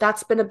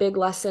 That's been a big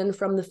lesson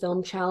from the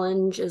film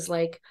challenge is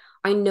like,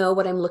 I know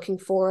what I'm looking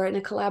for in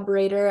a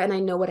collaborator and I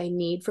know what I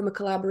need from a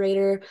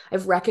collaborator.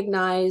 I've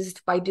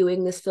recognized by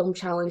doing this film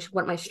challenge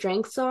what my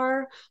strengths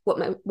are,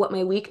 what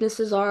my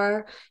weaknesses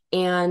are,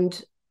 and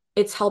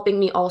it's helping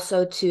me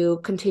also to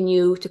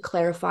continue to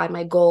clarify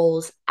my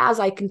goals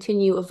as I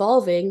continue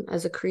evolving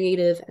as a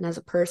creative and as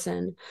a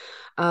person.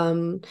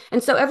 And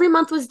so every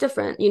month was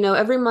different.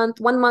 Every month,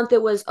 one month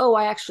it was, oh,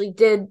 I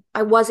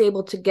was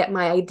able to get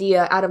my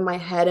idea out of my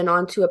head and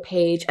onto a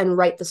page and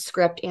write the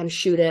script and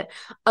shoot it.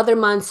 Other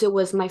months it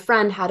was my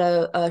friend had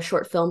a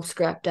short film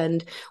script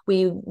and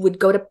we would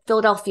go to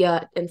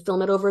Philadelphia and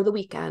film it over the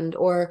weekend.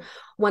 Or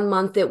one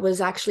month it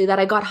was actually that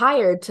I got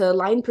hired to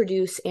line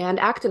produce and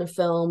act in a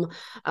film.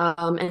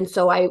 And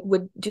so I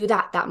would do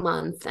that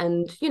month.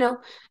 And,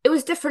 it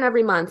was different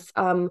every month.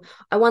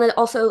 I want to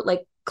also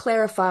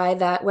clarify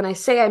that when I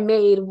say I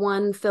made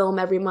one film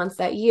every month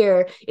that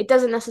year, it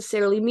doesn't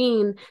necessarily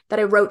mean that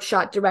I wrote,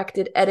 shot,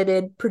 directed,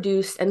 edited,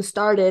 produced, and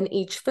starred in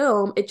each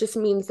film. It just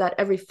means that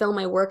every film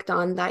I worked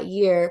on that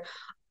year,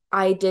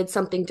 I did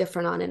something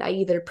different on it. I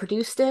either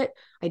produced it,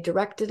 I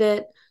directed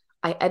it,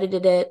 I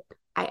edited it,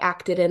 I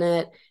acted in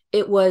it.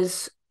 It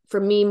was for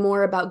me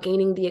more about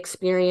gaining the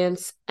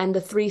experience and the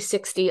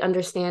 360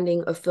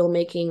 understanding of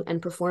filmmaking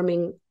and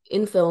performing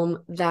in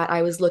film that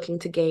I was looking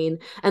to gain,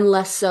 and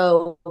less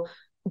so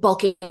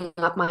bulking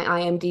up my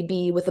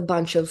IMDb with a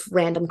bunch of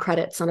random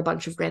credits on a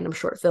bunch of random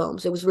short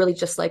films. It was really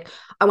just like,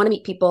 I want to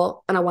meet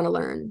people and I want to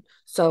learn.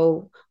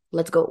 So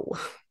let's go.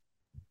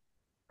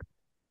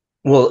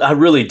 Well, I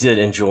really did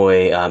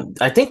enjoy.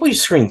 I think we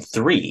screened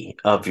three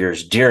of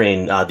yours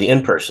during the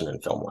in-person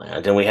in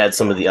Filmland, and we had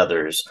some of the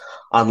others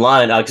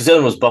online because the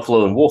other one was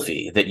Buffalo and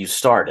Wolfie that you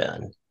starred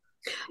in.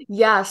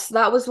 Yes,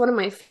 that was one of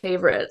my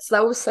favorites.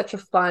 That was such a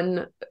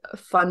fun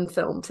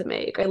film to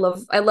make. I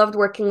loved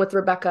working with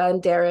Rebecca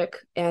and Derek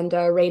and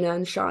Raina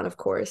and Sean, of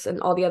course, and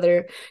all the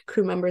other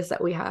crew members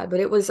that we had. But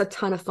it was a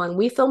ton of fun.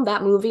 We filmed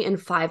that movie in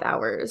 5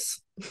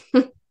 hours.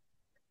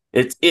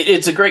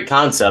 It's a great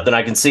concept, and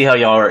I can see how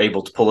y'all are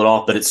able to pull it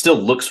off, but it still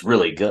looks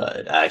really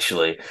good,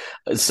 actually.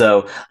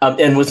 So,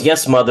 and with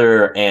Yes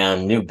Mother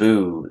and New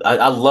Boo,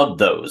 I love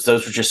those.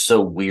 Those were just so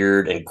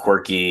weird and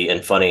quirky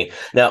and funny.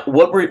 Now,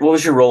 what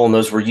was your role in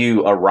those? Were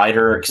you a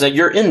writer? Because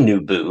you're in New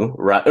Boo,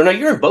 right? Oh no,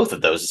 you're in both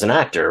of those as an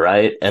actor,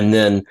 right? And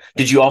then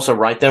did you also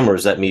write them, or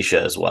is that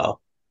Misha as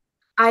well?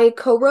 I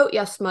co-wrote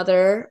Yes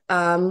Mother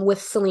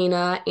with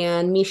Selena,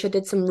 and Misha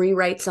did some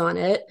rewrites on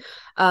it.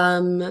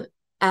 Um,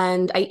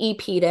 and I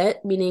EP'd it,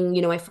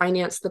 meaning, I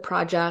financed the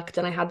project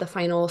and I had the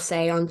final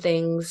say on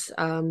things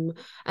and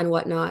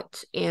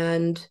whatnot.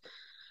 And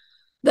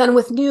then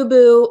with New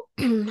Boo,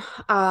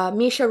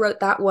 Misha wrote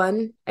that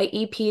one. I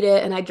EP'd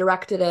it and I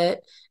directed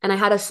it, and I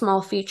had a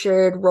small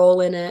featured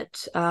role in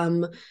it.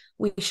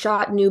 We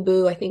shot New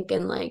Boo, I think,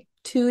 in like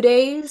 2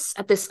 days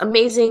at this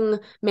amazing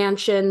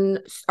mansion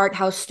art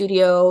house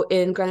studio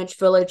in Greenwich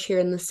Village here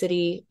in the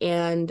city.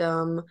 And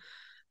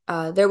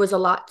there was a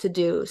lot to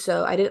do.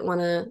 So I didn't want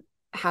to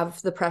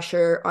have the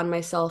pressure on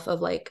myself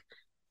of like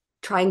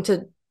trying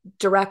to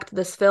direct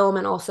this film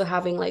and also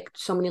having like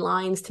so many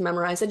lines to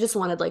memorize. I just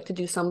wanted like to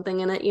do something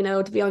in it,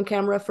 to be on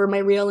camera for my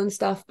reel and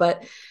stuff.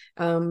 But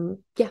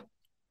yeah.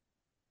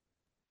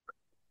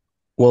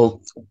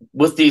 Well,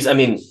 with these, I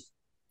mean,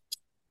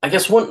 I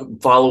guess one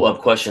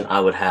follow-up question I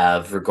would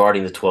have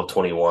regarding the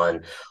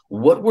 1221,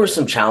 what were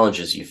some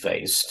challenges you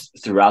faced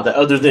throughout that,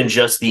 other than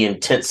just the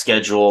intense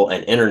schedule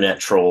and internet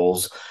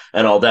trolls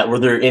and all that? Were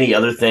there any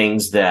other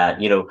things that,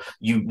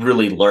 you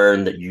really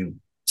learned that you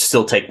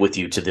still take with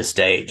you to this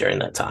day during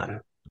that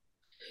time?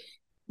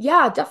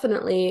 Yeah,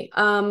 definitely.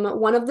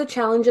 One of the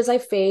challenges I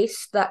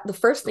faced, that the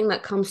first thing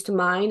that comes to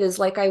mind is,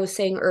 like I was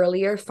saying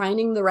earlier,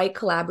 finding the right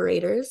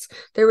collaborators.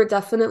 There were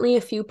definitely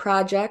a few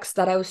projects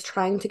that I was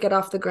trying to get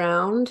off the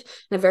ground,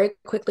 and I very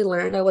quickly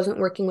learned I wasn't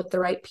working with the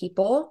right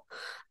people.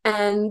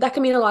 And that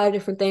can mean a lot of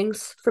different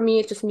things. For me,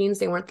 it just means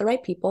they weren't the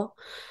right people.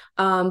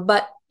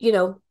 But,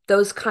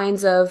 those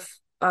kinds of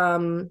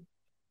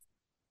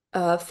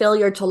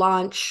failure to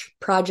launch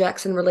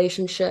projects and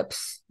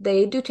relationships,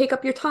 they do take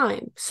up your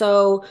time.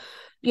 So,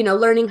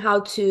 learning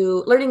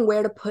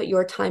where to put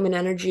your time and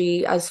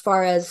energy as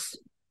far as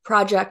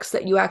projects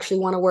that you actually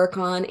want to work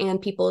on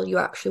and people you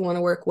actually want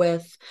to work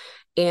with.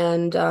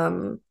 And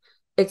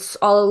it's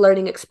all a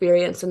learning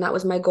experience. And that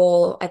was my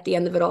goal at the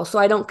end of it all. So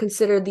I don't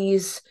consider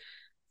these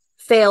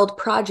failed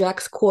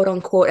projects, quote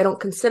unquote, I don't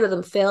consider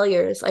them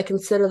failures. I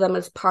consider them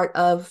as part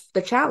of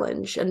the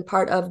challenge and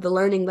part of the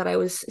learning that I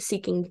was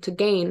seeking to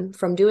gain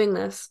from doing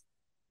this.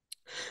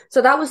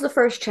 So that was the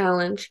first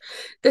challenge.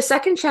 The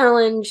second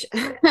challenge,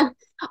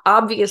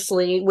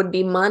 obviously, would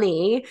be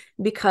money,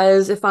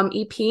 because if I'm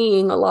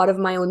EPing a lot of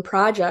my own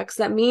projects,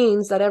 that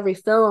means that every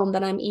film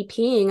that I'm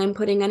EPing, I'm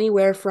putting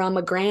anywhere from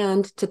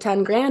 $1,000 to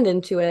 10 grand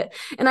into it.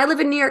 And I live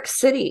in New York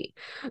City.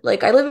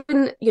 Like, I live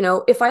in,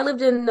 if I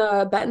lived in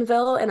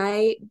Bentonville and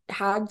I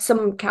had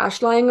some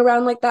cash lying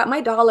around like that,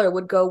 my dollar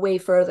would go way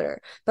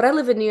further. But I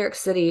live in New York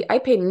City. I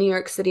pay New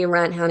York City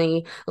rent,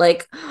 honey.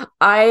 Like,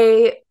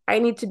 I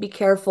need to be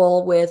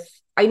careful with,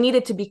 I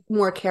needed to be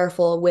more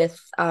careful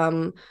with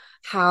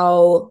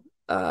how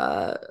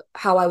I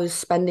was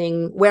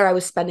spending, where I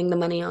was spending the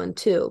money on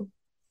too.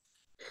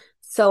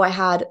 So I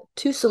had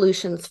two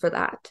solutions for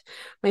that.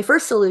 My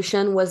first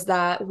solution was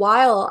that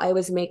while I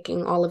was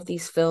making all of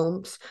these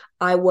films,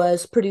 I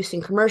was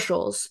producing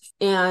commercials.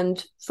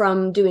 And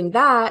from doing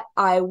that,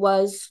 I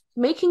was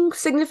making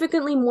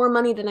significantly more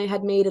money than I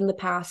had made in the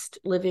past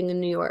living in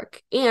New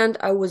York. And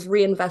I was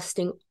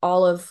reinvesting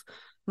all of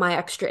my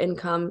extra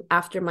income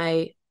after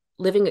my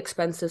living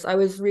expenses. I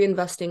was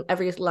reinvesting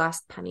every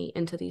last penny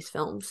into these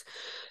films.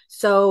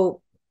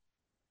 So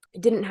I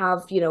didn't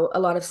have, a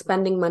lot of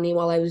spending money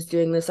while I was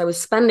doing this. I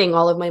was spending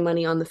all of my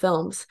money on the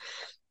films.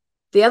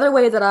 The other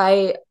way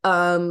that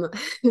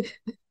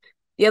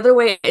the other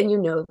way, and you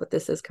know what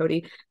this is,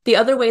 Cody, the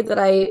other way that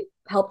I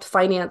helped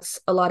finance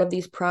a lot of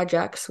these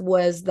projects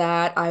was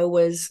that I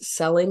was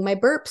selling my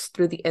burps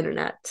through the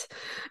internet.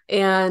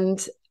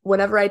 And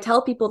whenever I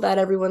tell people that,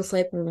 everyone's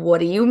like, what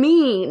do you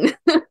mean?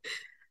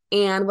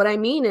 And what I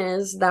mean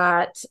is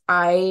that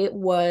I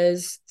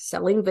was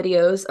selling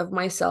videos of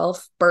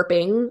myself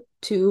burping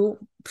to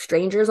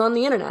strangers on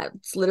the internet.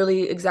 It's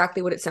literally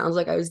exactly what it sounds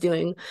like I was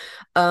doing.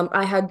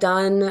 I had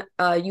done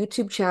a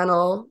YouTube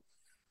channel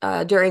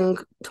in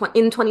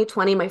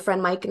 2020. My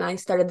friend Mike and I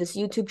started this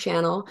YouTube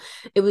channel.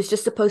 It was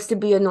just supposed to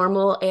be a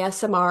normal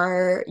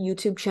ASMR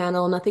YouTube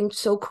channel, nothing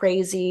so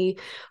crazy,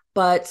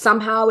 but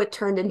somehow it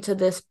turned into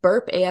this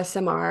burp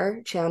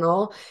ASMR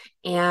channel,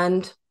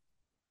 and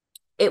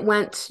it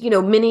went,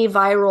 mini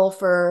viral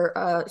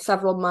for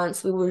several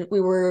months.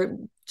 We were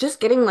just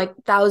getting like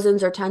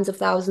thousands or tens of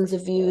thousands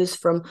of views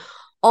from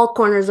all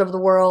corners of the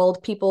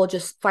world, people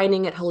just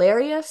finding it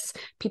hilarious,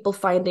 people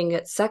finding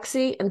it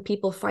sexy, and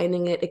people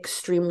finding it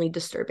extremely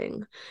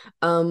disturbing.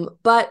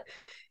 But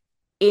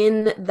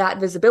in that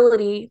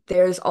visibility,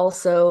 there's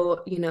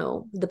also,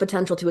 the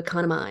potential to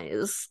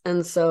economize.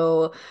 And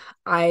so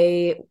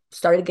I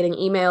started getting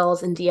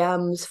emails and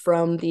DMs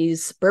from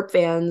these burp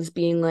fans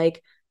being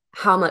like,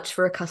 how much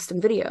for a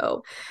custom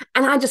video?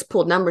 And I just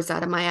pulled numbers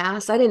out of my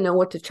ass. I didn't know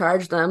what to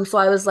charge them. So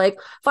I was like,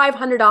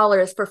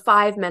 $500 for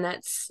 5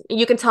 minutes.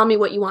 You can tell me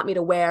what you want me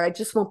to wear. I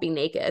just won't be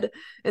naked.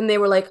 And they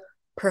were like,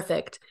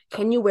 perfect.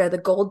 Can you wear the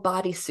gold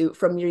bodysuit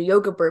from your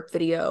yoga burp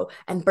video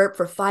and burp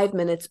for 5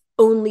 minutes,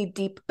 only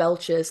deep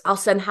belches? I'll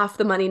send half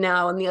the money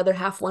now and the other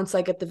half once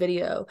I get the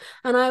video.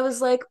 And I was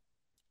like,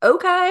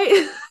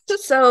 okay.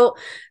 So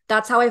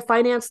that's how I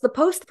financed the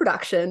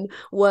post-production,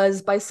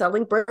 was by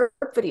selling burp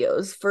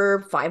videos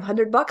for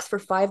 $500 for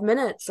 5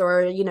 minutes,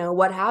 or,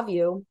 what have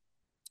you.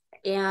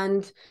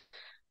 And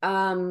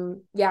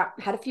yeah,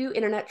 had a few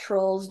internet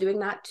trolls doing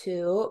that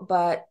too,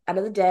 but end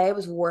of the day, it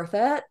was worth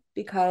it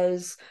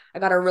because I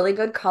got a really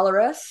good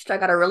colorist, I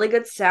got a really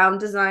good sound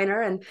designer,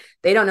 and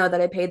they don't know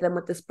that I paid them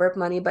with this burp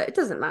money, but it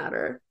doesn't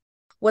matter.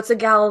 What's a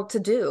gal to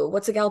do?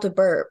 What's a gal to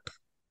burp?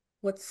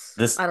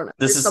 This I don't know.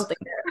 this There's is something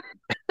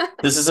there.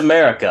 this is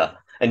America,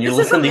 and you're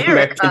This is living the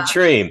American America.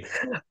 dream.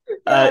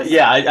 Yes.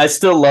 Yeah, I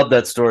still love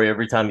that story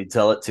every time you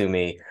tell it to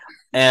me.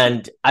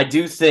 And I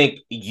do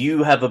think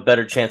you have a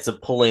better chance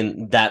of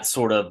pulling that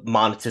sort of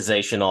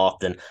monetization off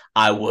than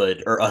I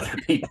would or other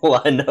people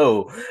I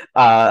know.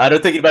 I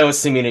don't think anybody wants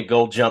to see me in a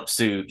gold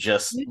jumpsuit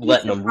just You'd be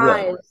letting them rip.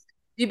 surprised.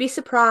 You'd be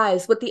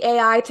surprised with the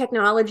AI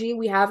technology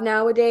we have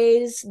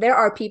nowadays. There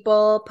are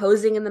people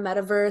posing in the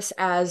metaverse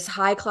as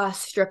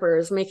high-class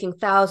strippers making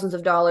thousands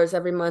of dollars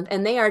every month,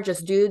 and they are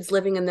just dudes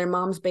living in their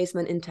mom's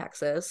basement in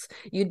Texas.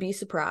 You'd be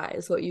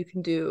surprised what you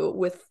can do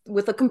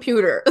with a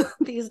computer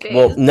these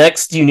Well, days.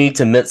 next you need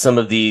to mint some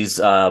of these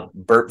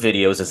burp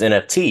videos as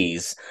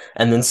NFTs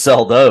and then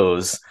sell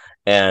those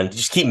and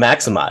just keep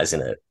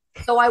maximizing it.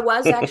 So I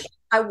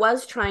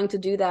was trying to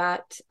do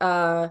that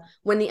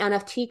when the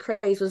NFT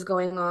craze was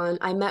going on.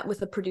 I met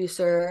with a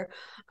producer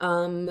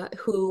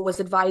who was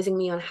advising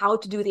me on how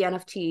to do the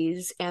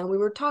NFTs, and we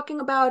were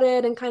talking about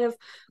it and kind of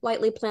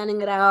lightly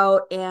planning it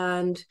out.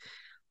 And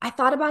I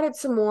thought about it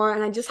some more,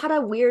 and I just had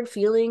a weird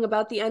feeling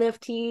about the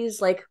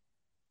NFTs. Like,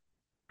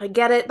 I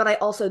get it, but I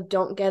also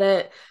don't get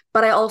it.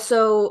 But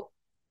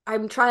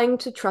I'm trying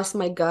to trust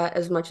my gut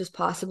as much as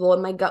possible.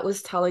 And my gut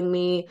was telling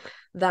me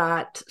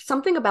that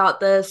something about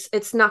this,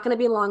 it's not going to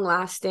be long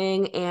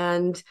lasting,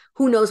 and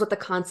who knows what the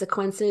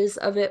consequences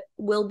of it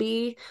will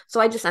be. So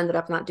I just ended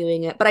up not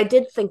doing it. But I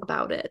did think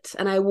about it,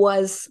 and I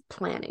was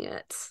planning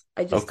it.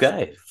 I just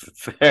Okay,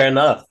 fair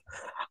enough.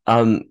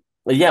 Um,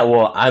 yeah,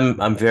 well,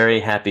 I'm very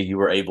happy you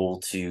were able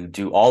to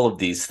do all of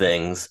these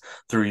things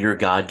through your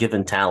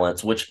God-given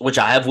talents, which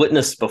I have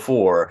witnessed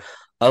before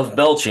of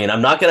belching.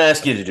 I'm not going to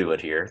ask you to do it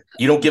here.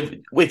 You don't give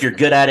if you're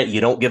good at it, you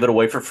don't give it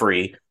away for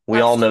free. We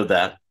that's all true. know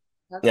that.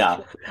 That's Yeah,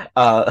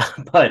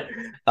 true. but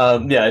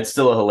yeah, it's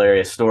still a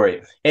hilarious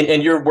story.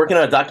 And you're working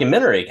on a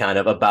documentary kind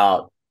of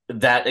about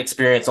that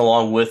experience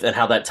along with and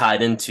how that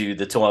tied into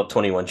the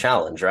 12/21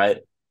 challenge, right?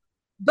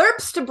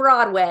 Burps to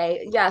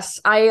Broadway. Yes,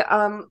 I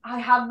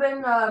have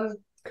been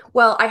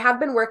well, I have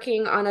been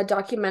working on a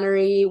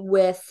documentary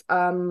with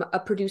a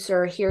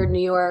producer here in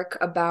New York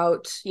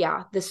about,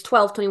 yeah, this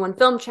 12/21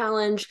 film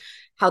challenge,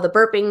 how the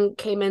burping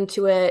came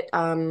into it.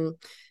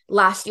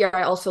 Last year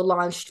I also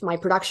launched my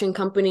production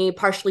company,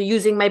 partially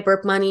using my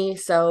burp money.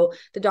 So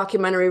the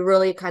documentary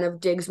really kind of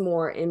digs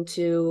more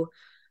into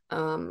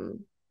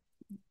um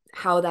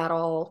how that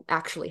all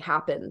actually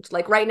happened.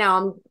 Like right now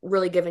I'm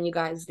really giving you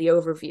guys the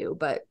overview,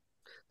 but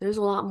there's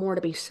a lot more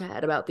to be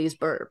said about these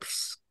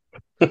burps.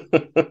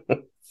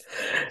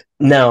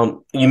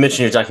 Now, you mentioned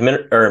your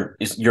documentary or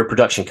your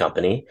production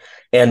company,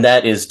 and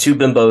that is Two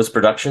Bimbos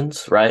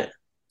Productions, right?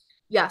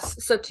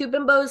 Yes. So Two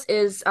Bimbos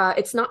is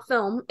it's not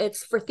film,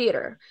 it's for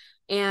theater.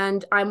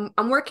 And I'm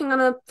working on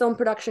a film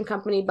production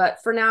company, but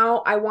for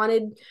now I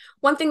wanted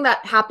one thing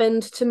that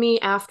happened to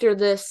me after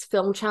this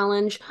film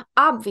challenge.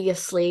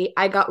 Obviously,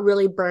 I got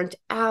really burnt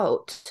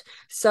out.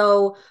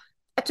 So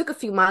I took a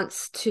few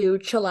months to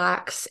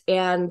chillax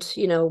and,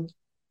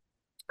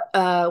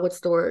 what's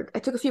the word? I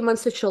took a few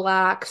months to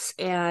chillax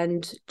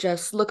and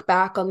just look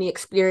back on the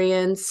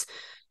experience,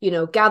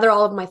 gather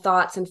all of my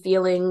thoughts and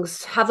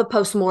feelings, have a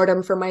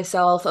postmortem for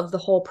myself of the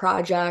whole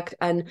project,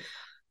 and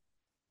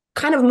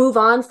kind of move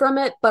on from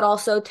it, but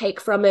also take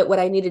from it what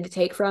I needed to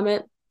take from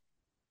it.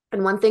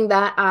 And one thing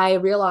that I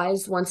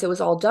realized once it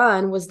was all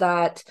done was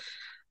that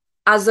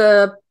as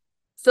a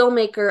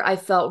filmmaker, I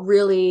felt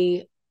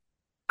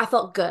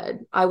good.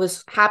 I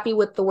was happy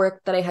with the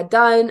work that I had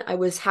done. I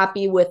was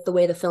happy with the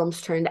way the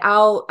films turned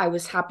out. I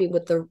was happy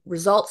with the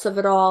results of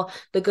it all,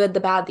 the good, the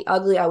bad, the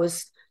ugly. I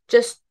was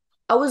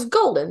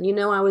golden,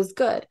 I was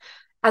good.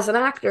 As an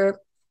actor,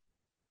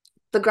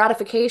 the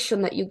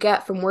gratification that you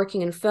get from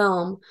working in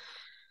film,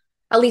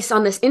 at least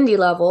on this indie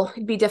level,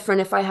 it'd be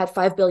different if I had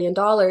 $5 billion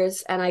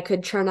and I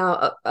could churn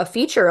out a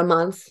feature a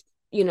month.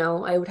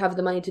 I would have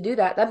the money to do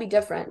that. That'd be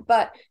different.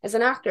 But as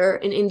an actor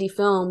in indie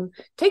film,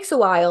 it takes a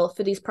while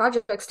for these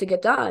projects to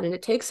get done. And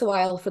it takes a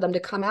while for them to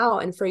come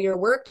out and for your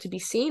work to be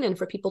seen and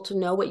for people to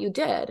know what you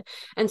did.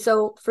 And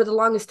so for the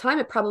longest time,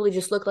 it probably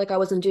just looked like I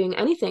wasn't doing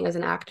anything as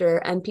an actor.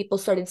 And people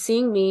started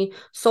seeing me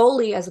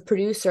solely as a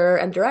producer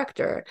and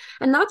director.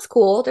 And that's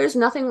cool. There's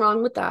nothing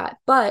wrong with that.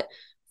 But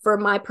for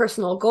my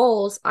personal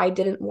goals, I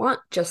didn't want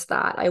just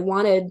that. I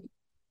want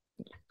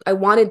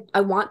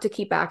to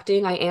keep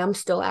acting. I am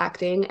still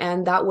acting.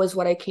 And that was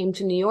what I came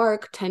to New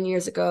York 10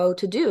 years ago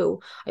to do.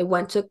 I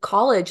went to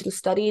college and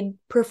studied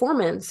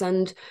performance.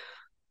 And,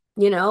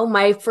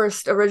 my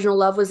first original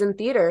love was in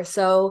theater.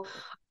 So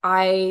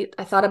I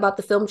thought about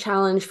the film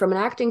challenge from an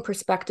acting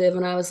perspective,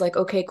 and I was like,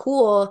 okay,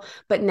 cool.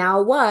 But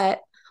now what?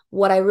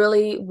 What I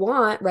really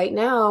want right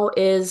now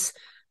is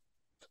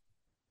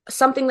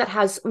something that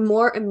has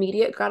more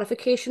immediate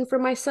gratification for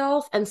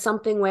myself, and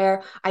something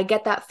where I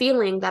get that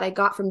feeling that I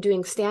got from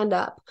doing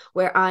stand-up,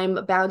 where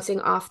I'm bouncing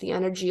off the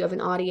energy of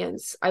an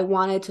audience. I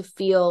wanted to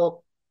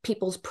feel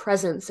people's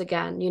presence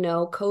again.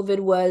 COVID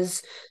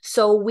was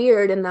so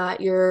weird in that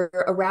you're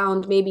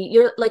around, maybe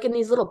you're like in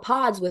these little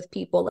pods with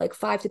people, like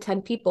 5 to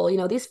 10 people.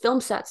 These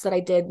film sets that I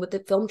did with the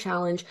film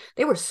challenge,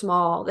 they were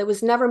small. There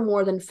was never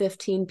more than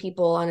 15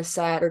 people on a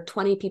set, or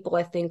 20 people,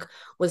 I think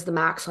was the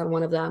max on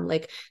one of them.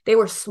 Like, they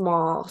were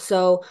small.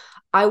 So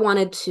I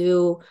wanted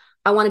to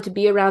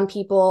be around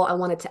people. I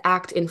wanted to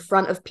act in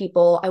front of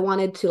people. I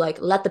wanted to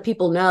let the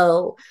people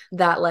know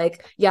that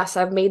yes,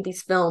 I've made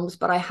these films,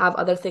 but I have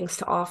other things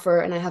to offer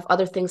and I have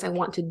other things I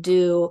want to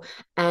do.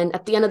 And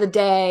at the end of the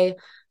day,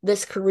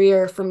 this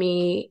career for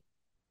me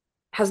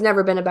has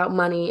never been about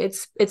money.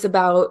 It's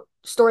about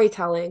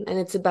storytelling, and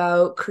it's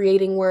about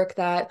creating work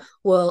that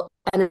will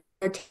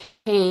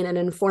entertain and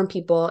inform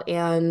people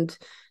and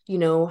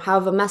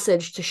have a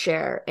message to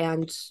share.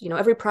 And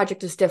every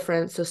project is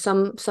different. So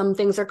some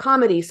things are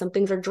comedy, some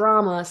things are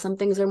drama, some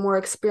things are more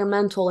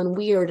experimental and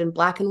weird and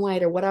black and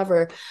white or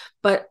whatever.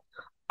 But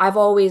I've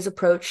always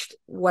approached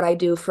what I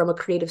do from a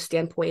creative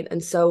standpoint.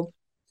 And so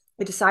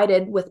I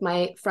decided with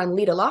my friend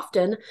Lita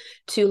Lofton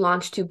to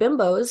launch Two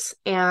Bimbos.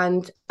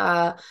 And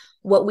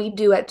what we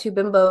do at Two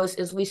Bimbos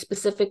is we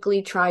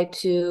specifically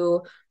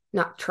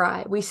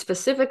we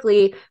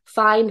specifically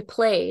find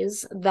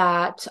plays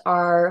that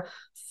are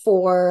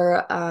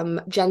for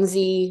Gen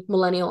Z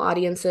millennial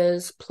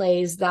audiences,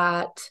 plays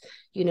that,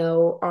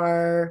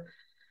 are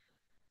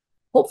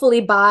hopefully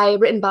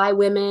written by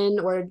women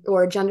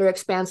or gender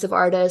expansive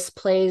artists,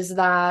 plays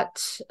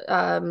that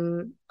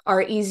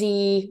are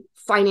easy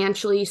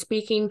financially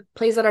speaking,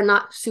 plays that are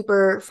not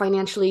super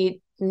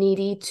financially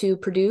needy to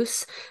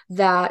produce,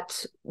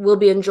 that will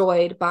be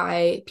enjoyed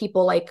by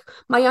people like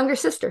my younger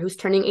sister who's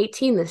turning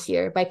 18 this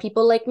year, by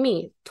people like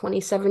me,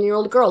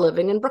 27-year-old girl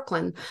living in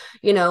Brooklyn.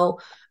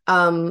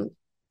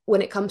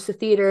 When it comes to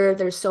theater,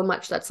 there's so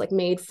much that's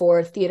made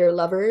for theater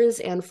lovers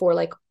and for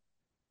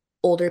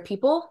older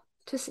people,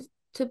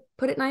 to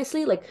put it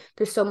nicely.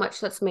 There's so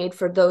much that's made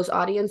for those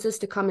audiences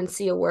to come and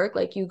see a work.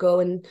 You go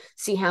and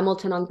see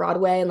Hamilton on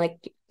Broadway, and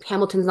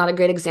Hamilton's not a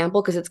great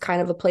example because it's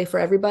kind of a play for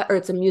everybody, or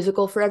it's a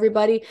musical for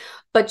everybody.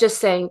 But just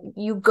saying,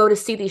 you go to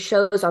see these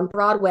shows on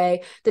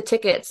Broadway, the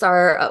tickets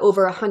are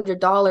over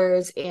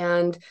 $100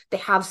 and they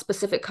have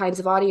specific kinds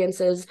of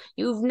audiences.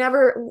 You've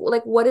never,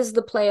 what is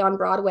the play on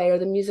Broadway or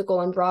the musical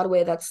on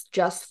Broadway that's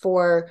just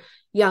for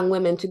young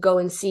women to go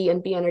and see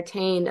and be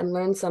entertained and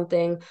learn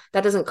something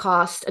that doesn't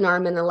cost an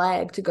arm and a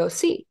leg to go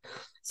see?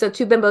 So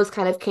Two Bimbos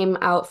kind of came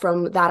out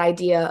from that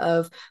idea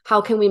of how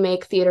can we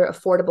make theater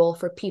affordable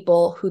for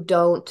people who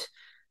don't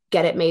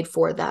get it made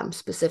for them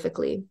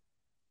specifically.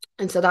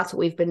 And so that's what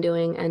we've been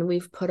doing. And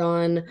we've put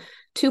on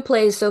two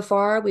plays so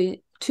far. We've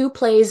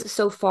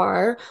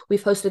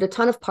hosted a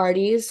ton of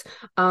parties.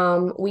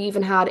 We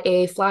even had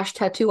a flash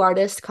tattoo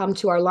artist come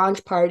to our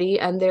launch party,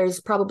 and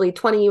there's probably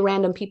 20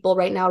 random people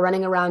right now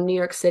running around New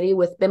York City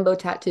with bimbo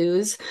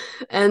tattoos.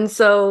 And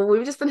so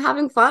we've just been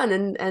having fun,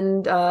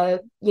 and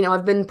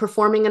I've been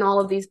performing in all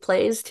of these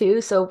plays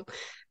too. So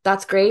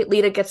that's great.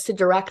 Lita gets to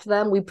direct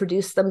them. We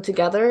produce them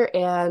together,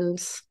 and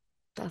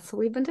that's what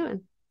we've been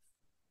doing.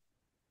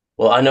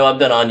 Well, I know I've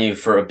been on you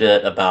for a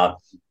bit about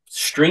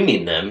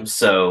streaming them,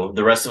 so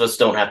the rest of us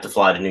don't have to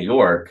fly to New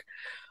York.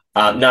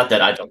 Not that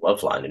I don't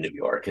love flying to New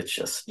York. It's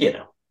just,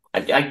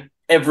 I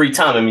every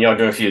time, y'all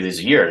doing a few of these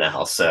a year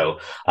now. So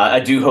I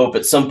do hope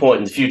at some point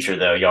in the future,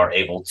 though, y'all are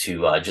able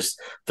to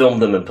just film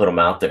them and put them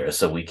out there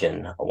so we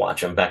can watch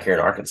them back here in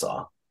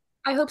Arkansas.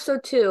 I hope so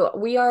too.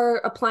 We are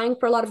applying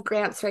for a lot of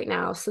grants right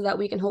now so that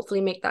we can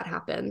hopefully make that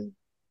happen.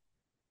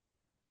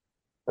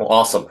 Well,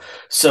 awesome.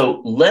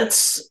 So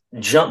let's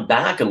jump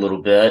back a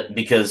little bit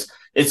because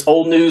it's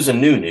old news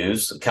and new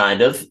news,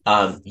 kind of.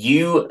 A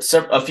few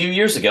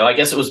years ago, I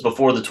guess it was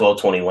before the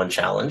 1221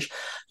 challenge,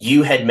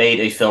 you had made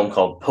a film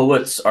called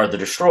Poets Are the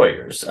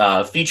Destroyers,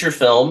 feature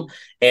film,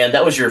 and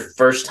that was your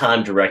first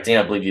time directing,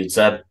 I believe you'd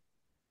said.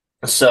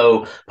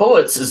 So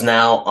Poets is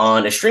now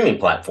on a streaming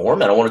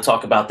platform, and I want to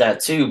talk about that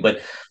too. But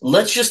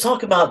let's just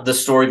talk about the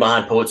story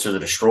behind Poets Are the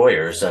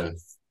Destroyers and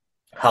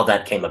how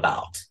that came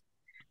about.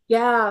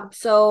 Yeah,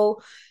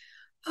 so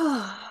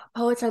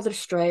Poets Are the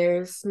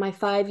Destroyers, my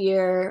 5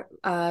 year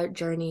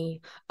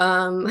journey.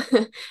 As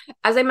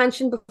I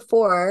mentioned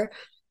before,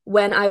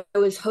 when I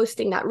was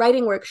hosting that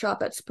writing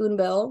workshop at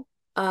Spoonbill,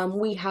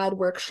 we had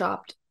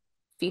workshopped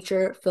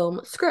feature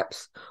film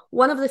scripts.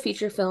 One of the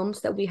feature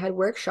films that we had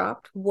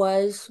workshopped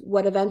was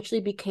what eventually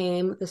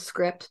became the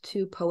script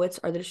to Poets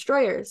Are the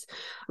Destroyers,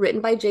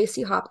 written by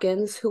J.C.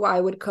 Hopkins, who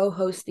I would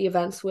co-host the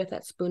events with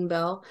at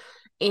Spoonbill.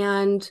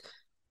 And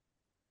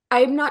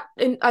I'm not,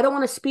 and I don't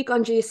want to speak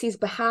on JC's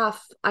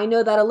behalf. I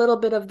know that a little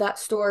bit of that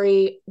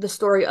story, the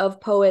story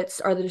of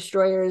Poets Are the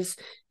Destroyers,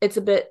 it's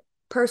a bit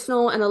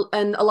personal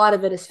and a lot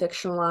of it is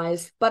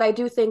fictionalized. But I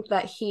do think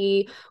that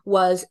he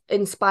was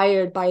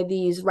inspired by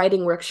these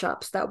writing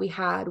workshops that we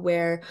had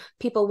where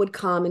people would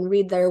come and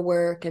read their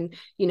work and,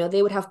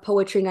 they would have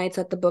poetry nights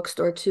at the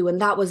bookstore too. And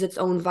that was its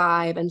own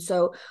vibe. And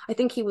so I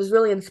think he was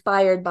really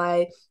inspired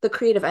by the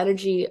creative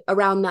energy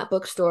around that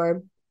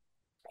bookstore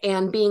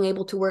and being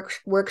able to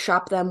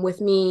workshop them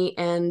with me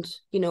and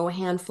a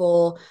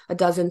handful, a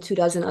dozen, 2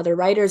 dozen other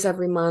writers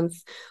every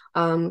month,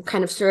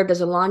 kind of served as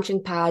a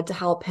launching pad to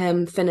help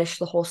him finish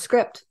the whole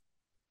script.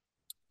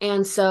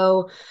 And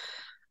so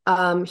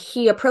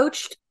he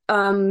approached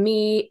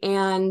me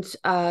and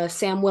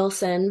Sam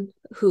Wilson,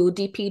 who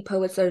DP'd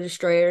Poets Are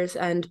Destroyers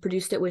and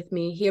produced it with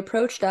me. He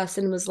approached us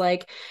and was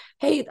like,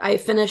 hey, I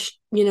finished,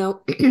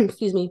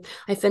 excuse me,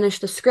 I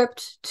finished the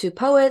script to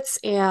Poets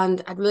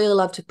and I'd really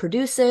love to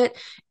produce it.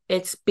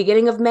 It's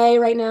beginning of May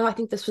right now. I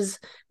think this was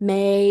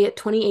May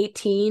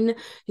 2018.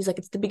 He's like,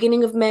 it's the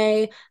beginning of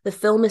May. The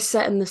film is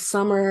set in the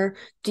summer.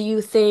 Do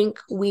you think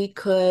we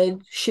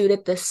could shoot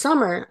it this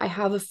summer? I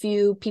have a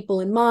few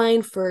people in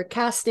mind for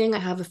casting. I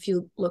have a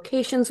few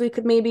locations we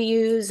could maybe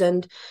use.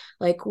 And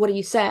like, what do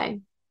you say?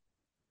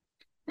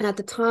 And at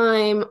the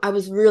time, I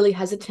was really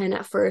hesitant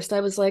at first.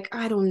 I was like,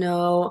 I don't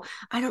know.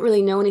 I don't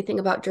really know anything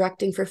about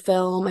directing for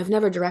film. I've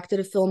never directed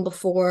a film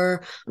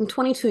before. I'm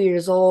 22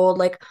 years old.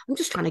 Like, I'm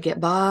just trying to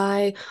get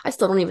by. I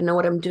still don't even know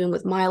what I'm doing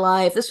with my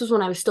life. This was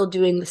when I was still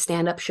doing the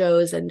stand-up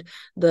shows and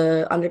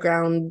the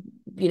underground,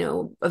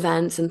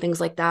 events and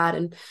things like that.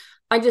 And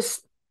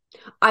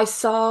I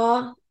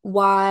saw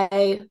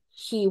why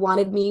he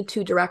wanted me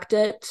to direct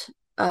it.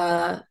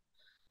 But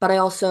I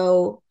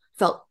also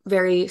felt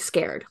very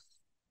scared,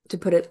 to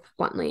put it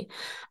bluntly.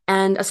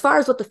 And as far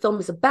as what the film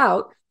is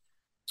about,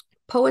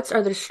 Poets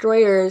Are the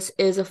Destroyers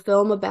is a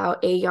film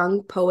about a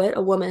young poet,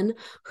 a woman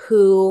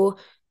who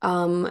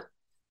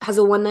has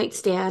a one night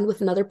stand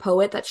with another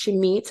poet that she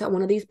meets at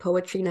one of these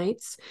poetry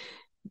nights.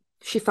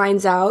 She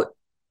finds out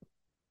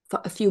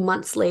a few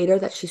months later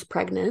that she's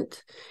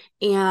pregnant.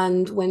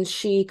 And when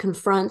she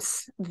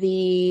confronts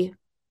the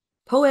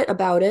poet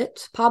about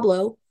it,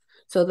 Pablo,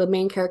 so the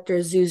main character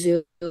is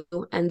Zuzu,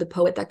 and the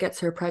poet that gets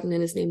her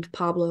pregnant is named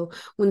Pablo.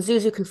 When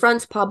Zuzu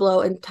confronts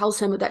Pablo and tells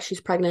him that she's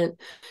pregnant,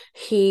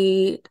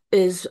 he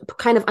is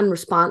kind of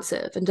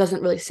unresponsive and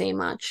doesn't really say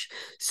much.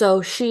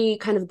 So she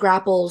kind of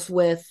grapples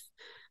with,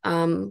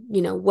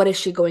 what is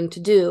she going to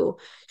do?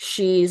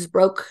 She's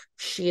broke.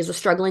 She is a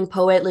struggling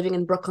poet living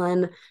in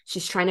Brooklyn.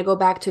 She's trying to go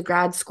back to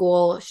grad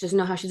school. She doesn't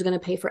know how she's going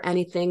to pay for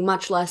anything,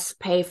 much less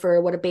pay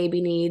for what a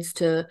baby needs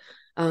to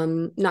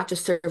not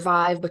just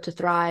survive but to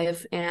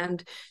thrive.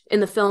 And in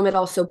the film it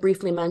also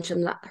briefly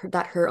mentioned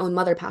that her own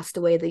mother passed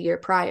away the year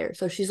prior,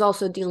 so she's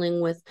also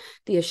dealing with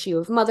the issue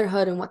of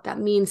motherhood and what that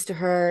means to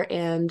her,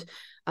 and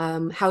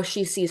how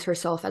she sees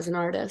herself as an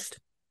artist.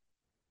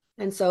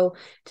 And so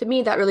to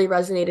me that really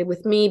resonated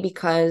with me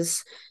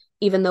because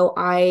even though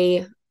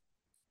I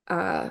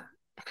uh,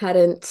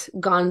 hadn't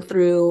gone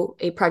through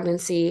a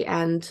pregnancy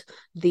and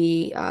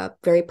the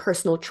very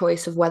personal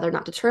choice of whether or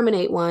not to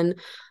terminate one,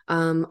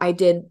 I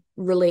did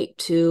relate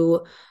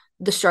to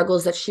the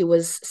struggles that she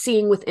was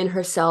seeing within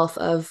herself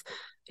of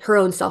her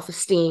own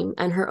self-esteem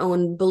and her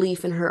own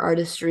belief in her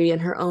artistry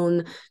and her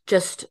own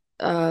just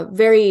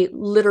very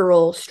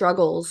literal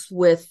struggles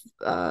with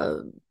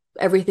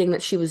everything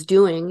that she was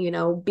doing,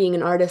 being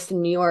an artist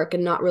in New York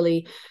and not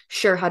really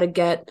sure how to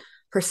get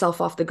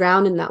herself off the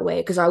ground in that way,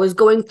 because I was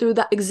going through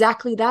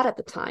exactly that at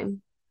the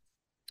time.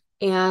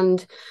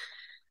 And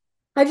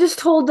I just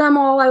told them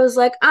all, I was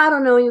like, I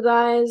don't know, you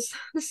guys,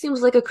 this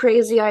seems like a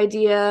crazy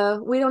idea.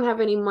 We don't have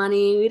any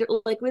money. We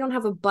don't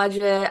have a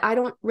budget. I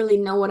don't really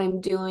know what I'm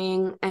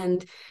doing.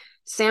 And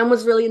Sam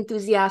was really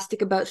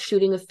enthusiastic about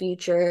shooting a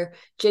feature.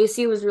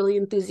 JC was really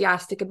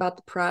enthusiastic about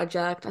the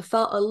project. I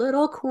felt a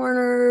little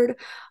cornered,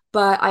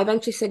 but I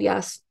eventually said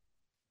yes.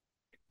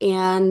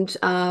 and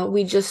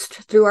we just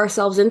threw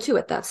ourselves into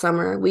it that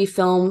summer. We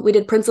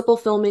did principal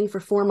filming for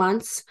 4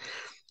 months.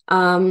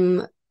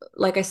 Um,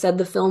 like I said,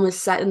 the film is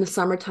set in the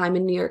summertime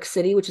in New York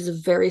City, which is a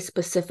very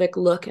specific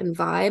look and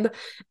vibe.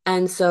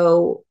 And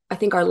so I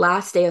think our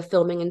last day of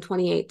filming in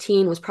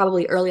 2018 was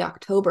probably early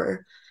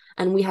October,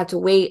 and we had to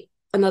wait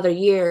another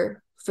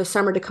year for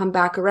summer to come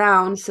back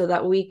around so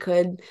that we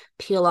could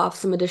peel off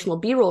some additional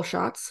B-roll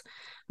shots.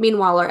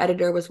 Meanwhile, our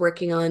editor was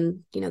working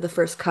on, the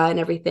first cut and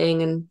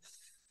everything,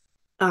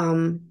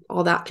 and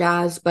all that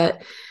jazz.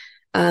 But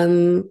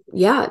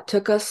yeah, it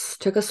took us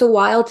a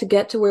while to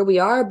get to where we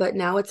are, but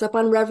now it's up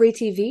on Reverie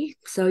TV,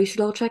 so you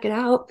should all check it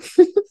out.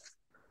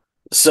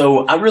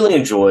 So I really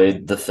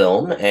enjoyed the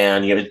film,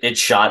 and it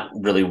shot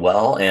really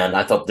well, and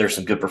I thought there's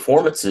some good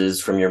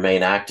performances from your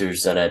main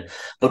actors in it.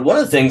 But one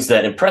of the things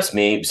that impressed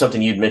me,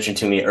 something you'd mentioned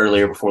to me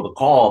earlier before the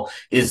call,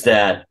 is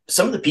that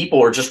some of the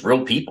people are just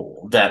real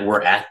people that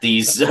were at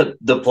these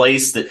the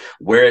place that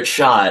where it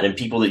shot, and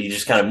people that you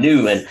just kind of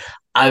knew. And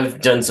I've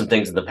done some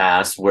things in the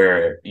past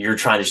where you're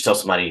trying to just tell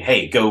somebody,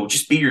 hey, go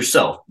just be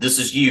yourself. This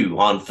is you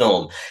on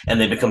film. And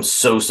they become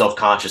so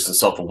self-conscious and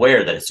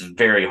self-aware that it's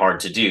very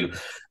hard to do.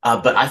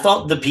 But I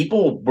thought the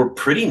people were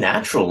pretty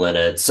natural in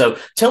it. So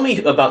tell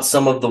me about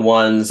some of the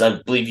ones. I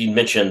believe you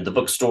mentioned the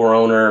bookstore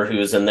owner who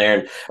was in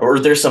there, or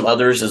there's some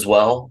others as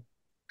well.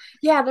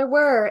 Yeah, there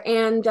were.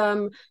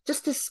 And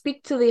just to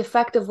speak to the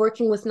effect of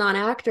working with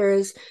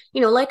non-actors,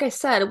 like I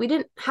said, we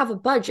didn't have a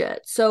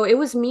budget. So it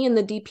was me and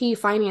the DP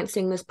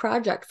financing this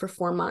project for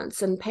 4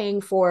 months and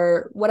paying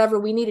for whatever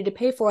we needed to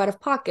pay for out of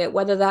pocket,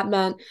 whether that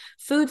meant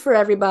food for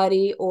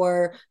everybody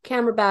or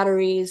camera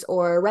batteries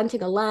or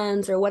renting a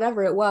lens or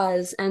whatever it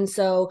was. And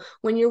so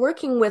when you're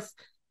working with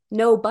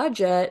no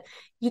budget,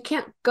 you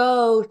can't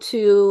go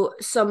to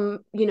some,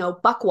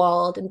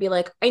 Buckwald and be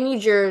like, I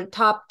need your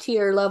top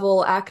tier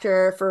level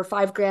actor for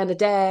 $5,000 a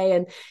day.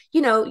 And,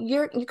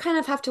 you kind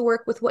of have to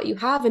work with what you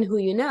have and who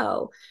you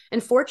know.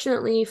 And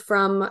fortunately,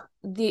 from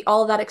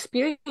all that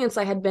experience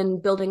I had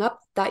been building up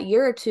that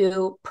year or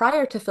two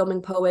prior to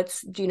filming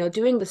Poets,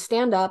 doing the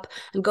stand-up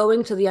and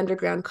going to the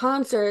underground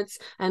concerts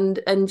and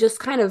just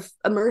kind of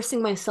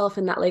immersing myself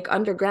in that like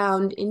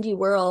underground indie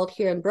world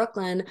here in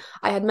Brooklyn,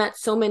 I had met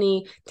so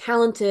many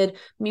talented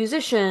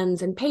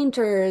musicians and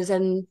painters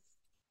and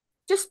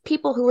just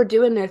people who were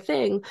doing their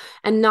thing,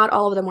 and not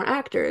all of them were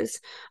actors.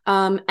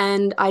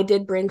 And I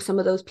did bring some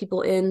of those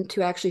people in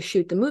to actually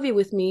shoot the movie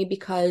with me,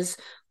 because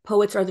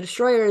Poets Are the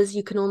Destroyers,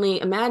 you can only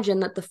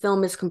imagine that the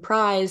film is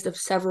comprised of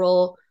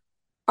several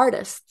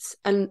artists.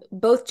 And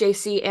both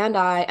JC and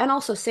I, and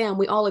also Sam,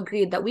 we all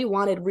agreed that we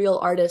wanted real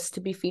artists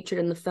to be featured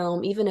in the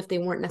film, even if they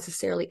weren't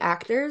necessarily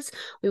actors.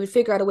 We would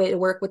figure out a way to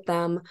work with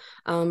them,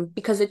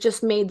 because it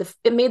just made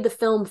the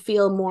film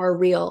feel more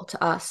real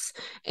to us.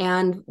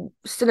 And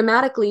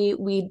cinematically,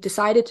 we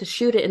decided to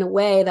shoot it in a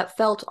way that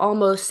felt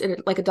almost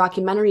like a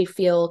documentary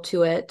feel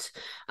to it.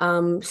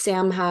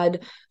 Sam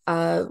had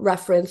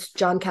referenced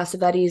John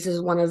Cassavetes as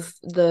one of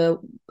the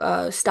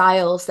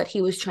styles that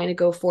he was trying to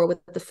go for with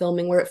the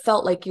filming, where it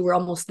felt like you were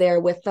almost there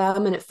with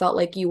them, and it felt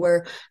like you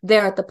were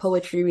there at the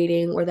poetry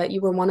reading, or that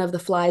you were one of the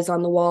flies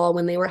on the wall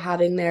when they were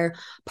having their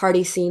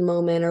party scene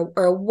moment,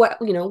 or what,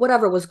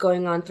 whatever was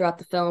going on throughout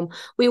the film.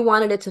 We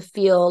wanted it to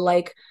feel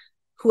like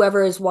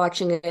whoever is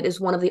watching it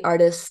is one of the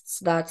artists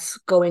that's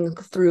going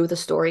through the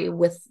story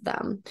with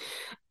them.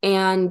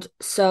 And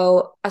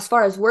so as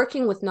far as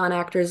working with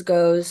non-actors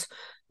goes,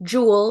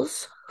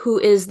 Jules, who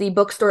is the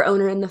bookstore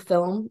owner in the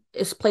film,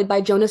 is played by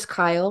Jonas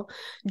Kyle.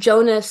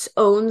 Jonas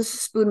owns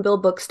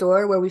Spoonbill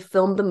Bookstore, where we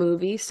filmed the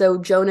movie. So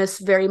Jonas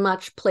very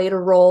much played a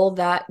role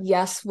that,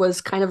 yes, was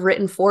kind of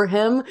written for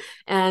him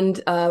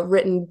and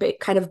written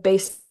kind of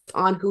based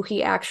on who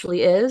he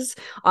actually is,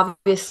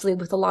 obviously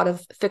with a lot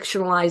of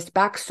fictionalized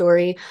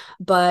backstory.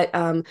 But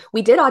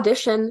we did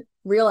audition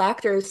real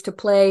actors to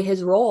play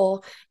his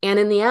role. And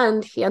in the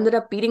end, he ended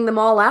up beating them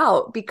all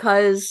out,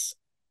 because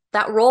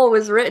that role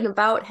was written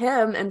about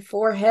him and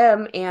for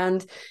him.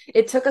 And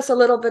it took us a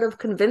little bit of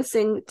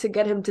convincing to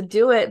get him to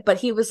do it. But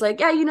he was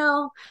like, yeah,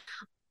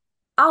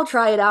 I'll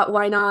try it out.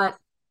 Why not?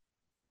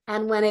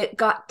 And when it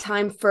got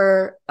time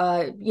for,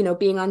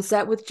 being on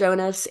set with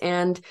Jonas,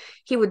 and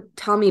he would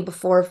tell me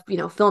before,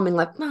 filming,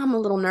 like, oh, I'm a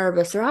little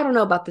nervous, or I don't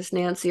know about this,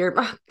 Nancy, or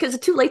because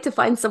it's too late to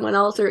find someone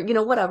else, or,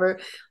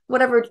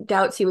 whatever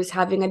doubts he was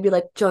having, I'd be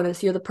like,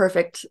 Jonas, you're the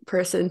perfect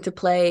person to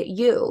play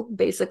you,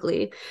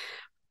 basically.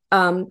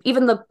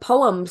 Even the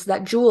poems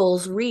that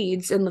Jules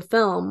reads in the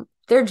film,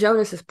 they're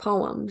Jonas's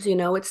poems.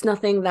 It's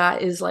nothing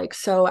that is like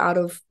so out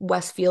of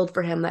West Field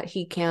for him that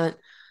he can't.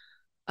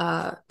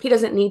 He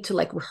doesn't need to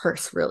like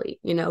rehearse, really.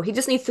 He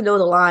just needs to know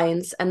the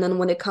lines, and then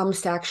when it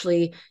comes to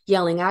actually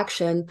yelling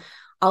action,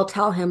 I'll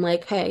tell him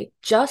like, hey,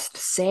 just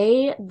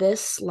say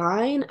this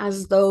line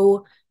as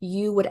though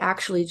you would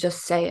actually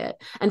just say it,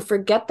 and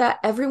forget that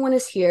everyone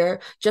is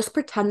here. Just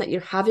pretend that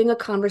you're having a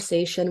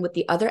conversation with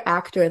the other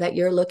actor that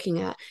you're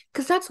looking at,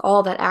 because that's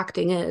all that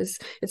acting is.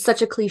 It's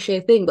such a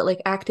cliche thing, but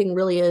like acting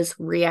really is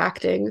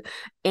reacting.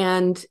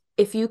 And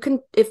if you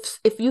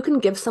can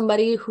give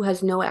somebody who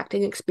has no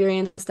acting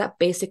experience that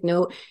basic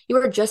note, you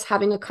are just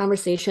having a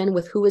conversation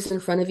with who is in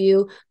front of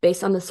you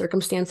based on the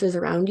circumstances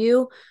around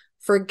you.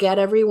 Forget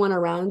everyone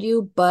around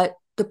you but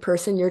the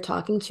person you're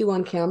talking to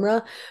on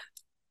camera.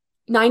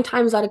 9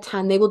 times out of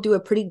 10, they will do a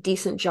pretty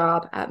decent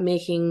job at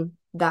making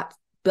that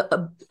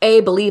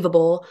A,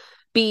 believable,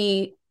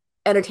 B,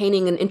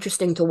 entertaining and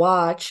interesting to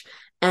watch,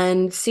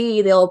 and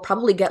C, they'll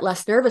probably get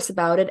less nervous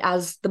about it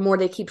as the more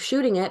they keep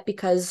shooting it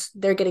because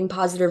they're getting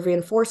positive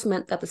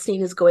reinforcement that the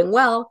scene is going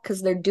well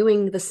because they're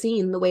doing the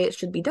scene the way it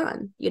should be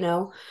done, you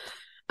know?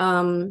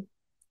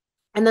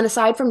 And then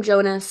aside from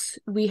Jonas,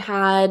 we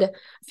had a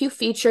few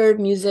featured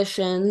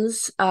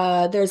musicians.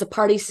 There's a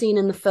party scene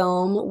in the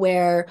film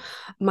where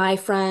my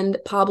friend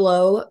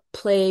Pablo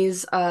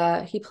plays,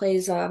 he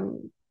plays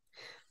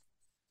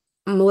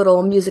I'm a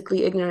little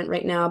musically ignorant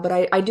right now, but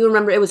I do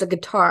remember it was a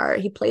guitar.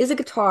 He plays a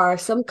guitar,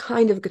 some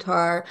kind of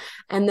guitar.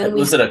 And then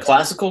Was it a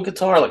classical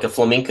guitar, like a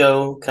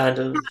flamenco kind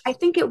of? I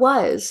think it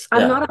was.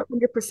 I'm Yeah. not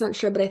 100%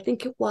 sure, but I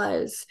think it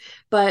was.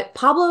 But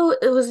Pablo,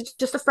 it was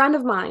just a friend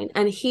of mine,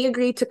 and he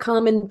agreed to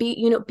come and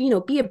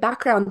be a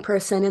background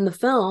person in the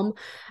film.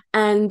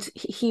 And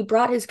he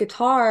brought his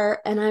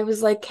guitar, and I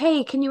was like,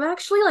 "Hey, can you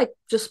actually like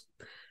just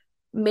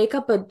make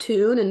up a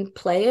tune and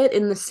play it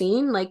in the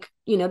scene? Like,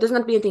 it doesn't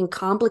have to be anything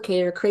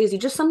complicated or crazy,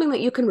 just something that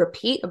you can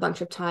repeat a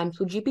bunch of times.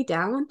 Would you be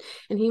down?"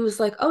 And he was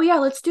like, "Oh yeah,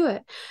 let's do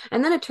it."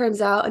 And then it turns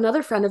out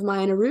another friend of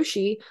mine,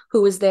 Arushi,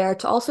 who was there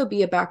to also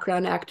be a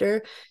background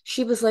actor,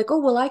 she was like, "Oh,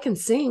 well, I can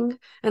sing."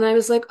 And I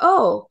was like,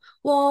 "Oh,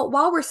 well,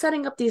 while we're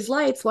setting up these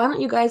lights, why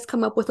don't you guys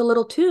come up with a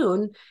little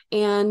tune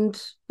and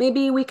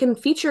maybe we can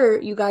feature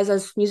you guys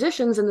as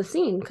musicians in the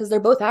scene?" Because they're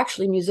both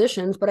actually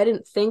musicians, but I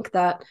didn't think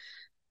that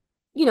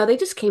they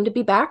just came to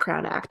be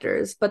background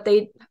actors, but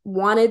they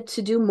wanted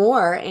to do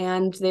more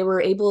and they were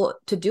able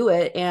to do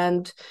it.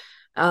 And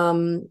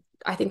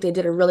I think they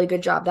did a really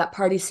good job. That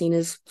party scene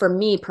is, for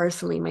me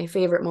personally, my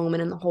favorite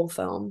moment in the whole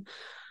film.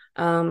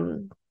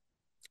 And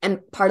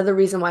part of the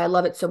reason why I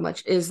love it so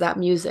much is that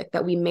music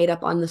that we made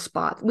up on the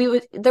spot.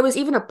 There was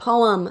even a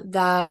poem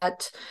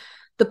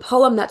the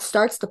poem that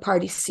starts the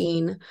party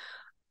scene.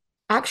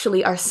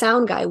 Actually, our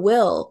sound guy,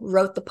 Will,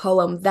 wrote the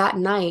poem that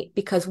night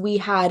because we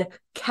had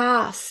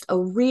cast a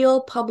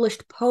real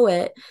published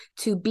poet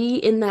to be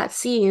in that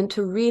scene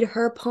to read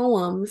her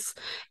poems.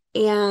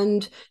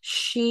 And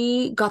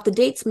she got the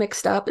dates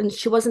mixed up and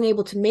she wasn't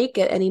able to make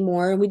it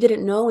anymore. And we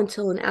didn't know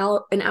until an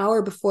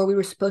hour before we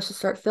were supposed to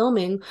start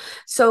filming.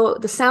 So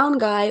the sound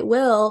guy,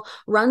 Will,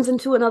 runs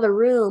into another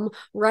room,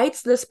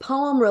 writes this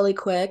poem really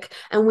quick,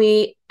 and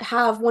we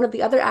have one of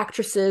the other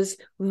actresses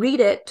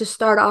read it to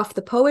start off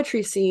the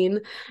poetry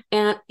scene.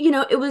 And,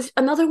 it was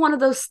another one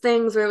of those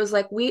things where it was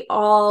like, we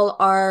all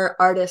are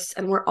artists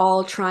and we're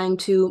all trying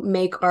to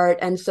make art.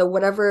 And so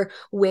whatever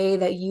way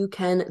that you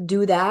can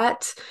do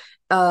that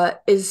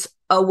is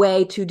a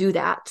way to do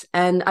that.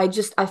 And I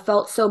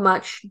felt so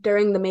much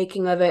during the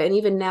making of it. And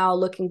even now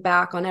looking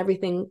back on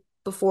everything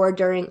before,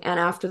 during, and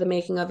after the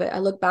making of it, I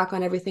look back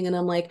on everything and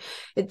I'm like,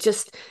 it's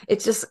just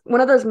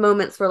one of those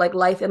moments where like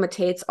life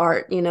imitates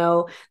art.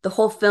 The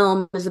whole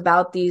film is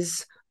about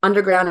these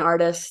underground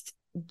artists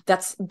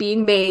that's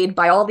being made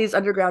by all these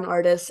underground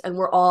artists. And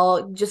we're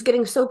all just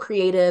getting so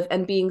creative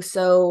and being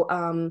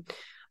so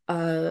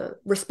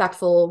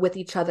respectful with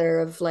each other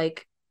of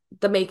like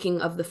the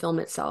making of the film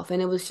itself.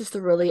 And it was just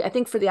I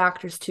think for the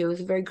actors too, it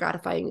was a very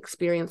gratifying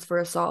experience for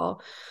us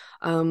all.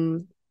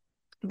 The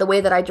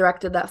way that I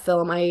directed that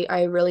film, I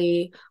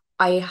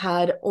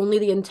had only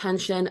the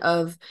intention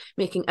of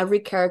making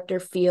every character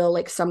feel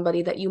like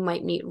somebody that you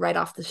might meet right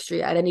off the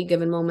street at any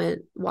given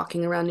moment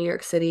walking around New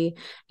York City.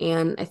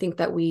 And I think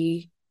that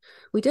we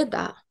did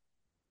that.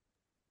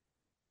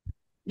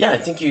 Yeah, I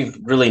think you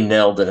really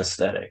nailed an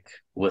aesthetic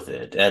with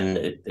it, and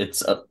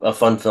it's a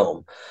fun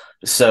film.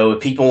 So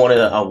if people want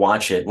to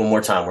watch it one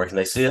more time, where can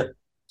they see it?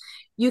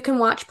 You can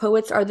watch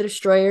Poets Are the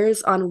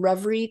Destroyers on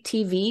Revry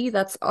TV.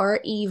 That's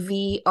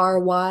REVRY.TV.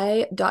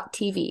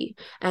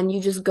 And you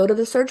just go to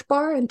the search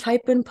bar and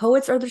type in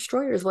Poets Are the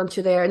Destroyers once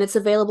you're there. And it's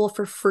available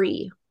for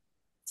free, All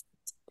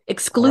right.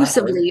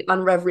 exclusively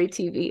on Revry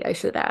TV, I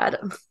should add.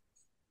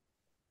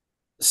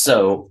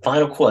 So,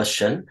 final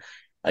question: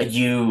 I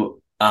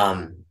know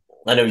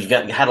you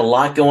had a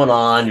lot going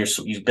on.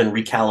 You've been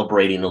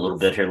recalibrating a little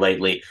bit here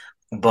lately,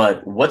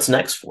 but what's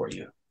next for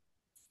you?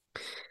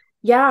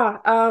 Yeah.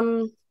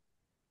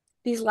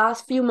 These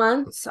last few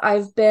months,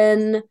 I've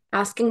been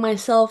asking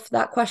myself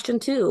that question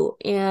too.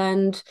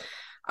 And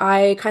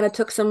I kind of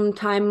took some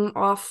time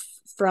off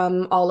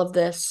from all of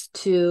this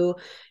to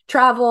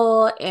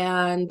travel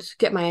and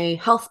get my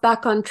health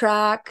back on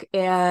track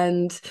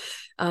and,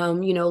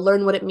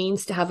 learn what it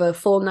means to have a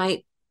full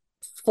night's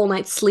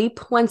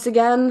sleep once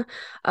again.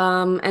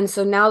 And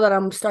so now that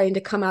I'm starting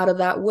to come out of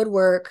that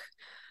woodwork,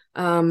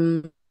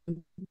 um,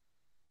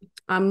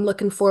 I'm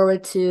looking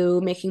forward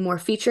to making more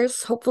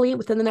features, hopefully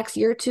within the next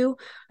year or two.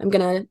 I'm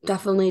gonna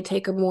definitely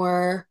take a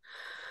more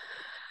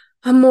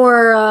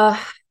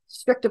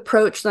strict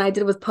approach than I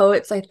did with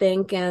poets, I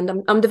think.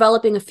 And I'm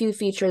developing a few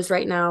features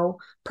right now,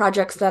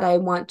 projects that I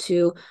want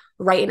to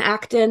write and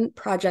act in,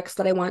 projects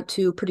that I want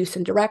to produce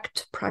and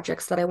direct,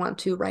 projects that I want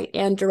to write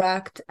and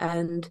direct.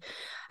 And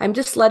I'm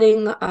just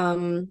letting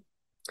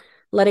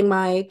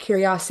my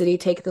curiosity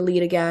take the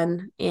lead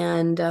again.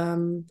 And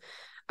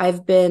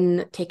I've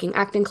been taking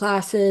acting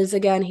classes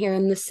again here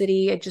in the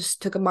city. I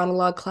just took a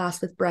monologue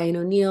class with Brian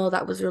O'Neill.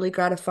 That was really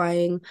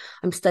gratifying.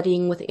 I'm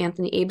studying with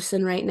Anthony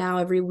Abeson right now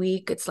every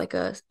week. It's like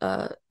a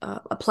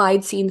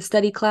applied scene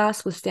study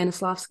class with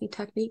Stanislavski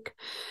technique.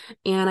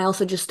 And I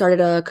also just started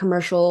a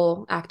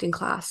commercial acting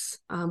class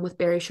with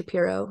Barry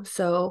Shapiro.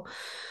 So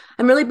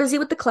I'm really busy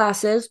with the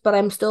classes, but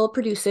I'm still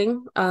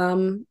producing.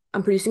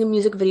 I'm producing a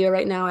music video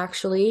right now,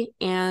 actually.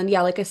 And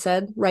yeah, like I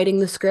said, writing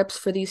the scripts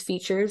for these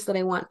features that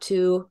I want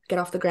to get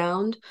off the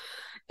ground.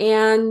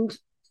 And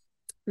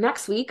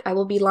next week, I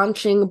will be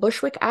launching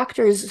Bushwick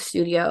Actors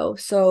Studio.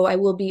 So I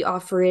will be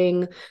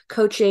offering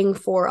coaching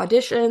for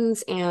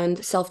auditions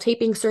and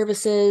self-taping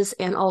services,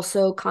 and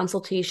also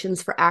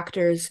consultations for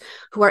actors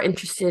who are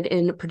interested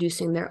in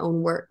producing their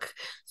own work.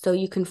 So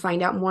you can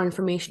find out more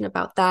information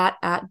about that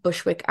at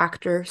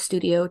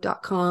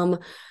bushwickactorstudio.com.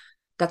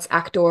 That's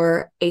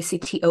actor,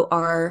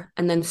 ACTOR,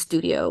 and then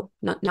studio,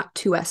 not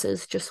two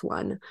S's, just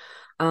one.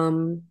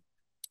 And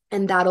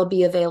that'll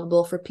be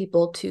available for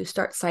people to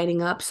start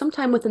signing up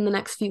sometime within the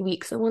next few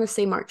weeks. I want to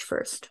say March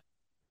 1st.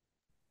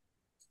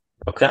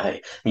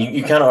 Okay.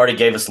 You kind of already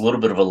gave us a little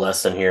bit of a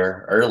lesson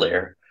here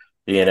earlier,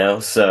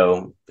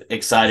 so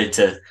excited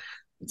to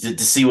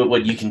see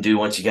what you can do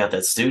once you got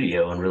that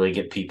studio and really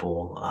get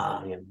people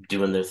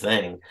doing their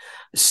thing.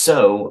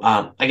 So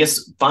I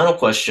guess final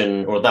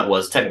question, or that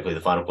was technically the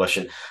final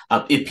question.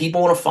 If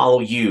people want to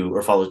follow you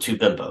or follow Two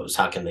Bimbos,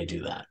 how can they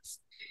do that?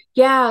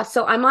 Yeah,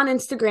 so I'm on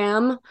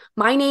Instagram.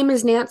 My name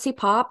is Nancy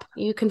Pop.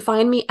 You can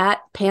find me at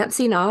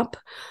Pantsy Nop.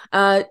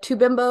 Two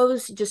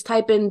Bimbos, just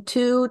type in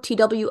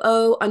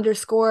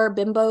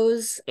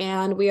TWO_bimbos,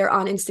 and we are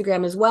on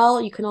Instagram as well.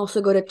 You can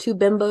also go to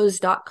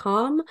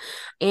twobimbos.com,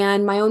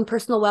 and my own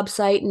personal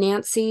website,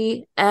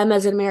 Nancy, M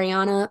as in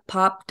Mariana,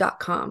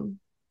 pop.com.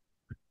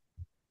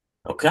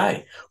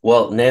 Okay.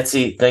 Well,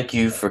 Nancy, thank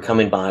you for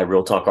coming by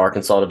Real Talk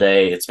Arkansas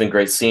today. It's been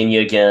great seeing you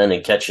again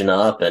and catching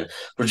up, and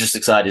we're just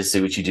excited to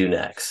see what you do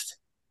next.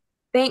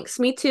 Thanks,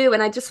 me too.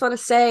 And I just want to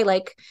say,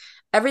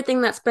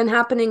 everything that's been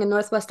happening in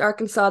Northwest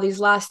Arkansas these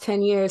last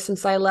 10 years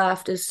since I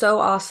left is so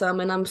awesome.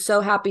 And I'm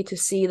so happy to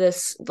see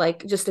this,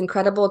 just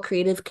incredible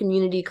creative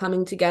community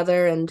coming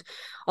together, and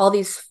all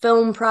these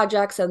film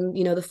projects, and,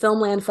 the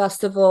Filmland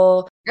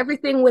Festival,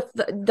 everything with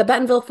the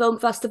Bentonville Film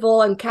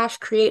Festival and Cash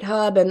Create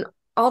Hub, and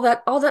all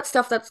that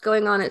stuff that's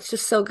going on. It's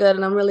just so good.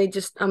 And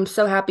I'm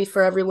so happy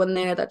for everyone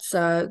there that's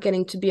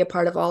getting to be a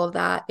part of all of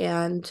that.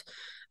 And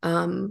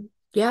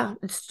yeah,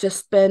 it's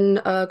just been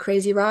a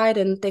crazy ride,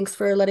 and thanks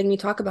for letting me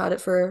talk about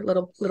it for a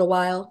little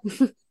while.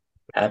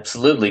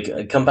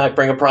 Absolutely. Come back,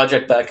 bring a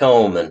project back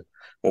home, and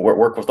we'll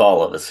work with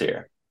all of us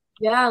here.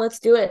 Yeah, let's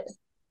do it.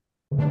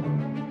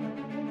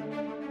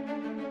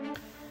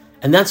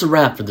 And that's a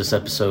wrap for this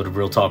episode of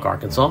Real Talk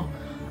Arkansas.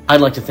 I'd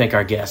like to thank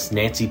our guest,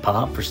 Nancy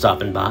Pop, for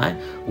stopping by.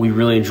 We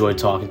really enjoyed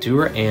talking to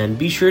her, and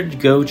be sure to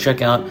go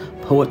check out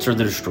Poets Are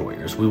the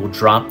Destroyers. We will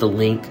drop the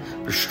link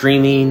for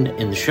streaming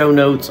in the show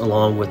notes,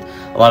 along with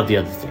a lot of the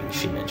other things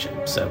she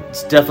mentioned. So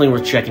it's definitely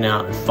worth checking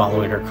out and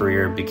following her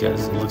career,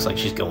 because it looks like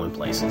she's going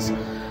places.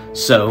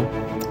 So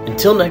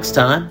until next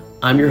time,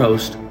 I'm your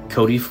host,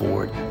 Cody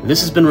Ford, and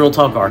this has been Real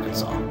Talk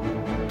Arkansas.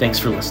 Thanks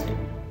for listening.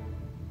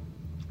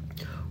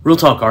 Real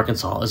Talk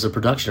Arkansas is a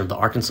production of the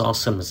Arkansas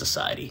Cinema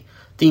Society.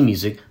 Theme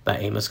music by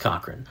Amos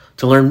Cochran.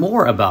 To learn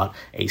more about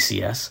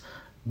ACS,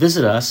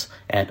 visit us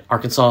at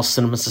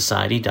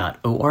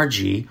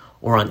arkansascinemasociety.org,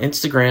 or on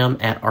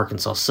Instagram at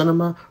Arkansas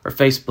Cinema, or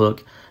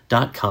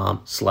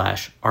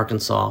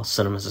Facebook.com/Arkansas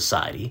Cinema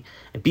Society.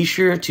 And be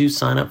sure to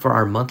sign up for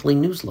our monthly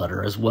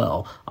newsletter as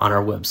well on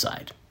our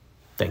website.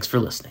 Thanks for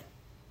listening.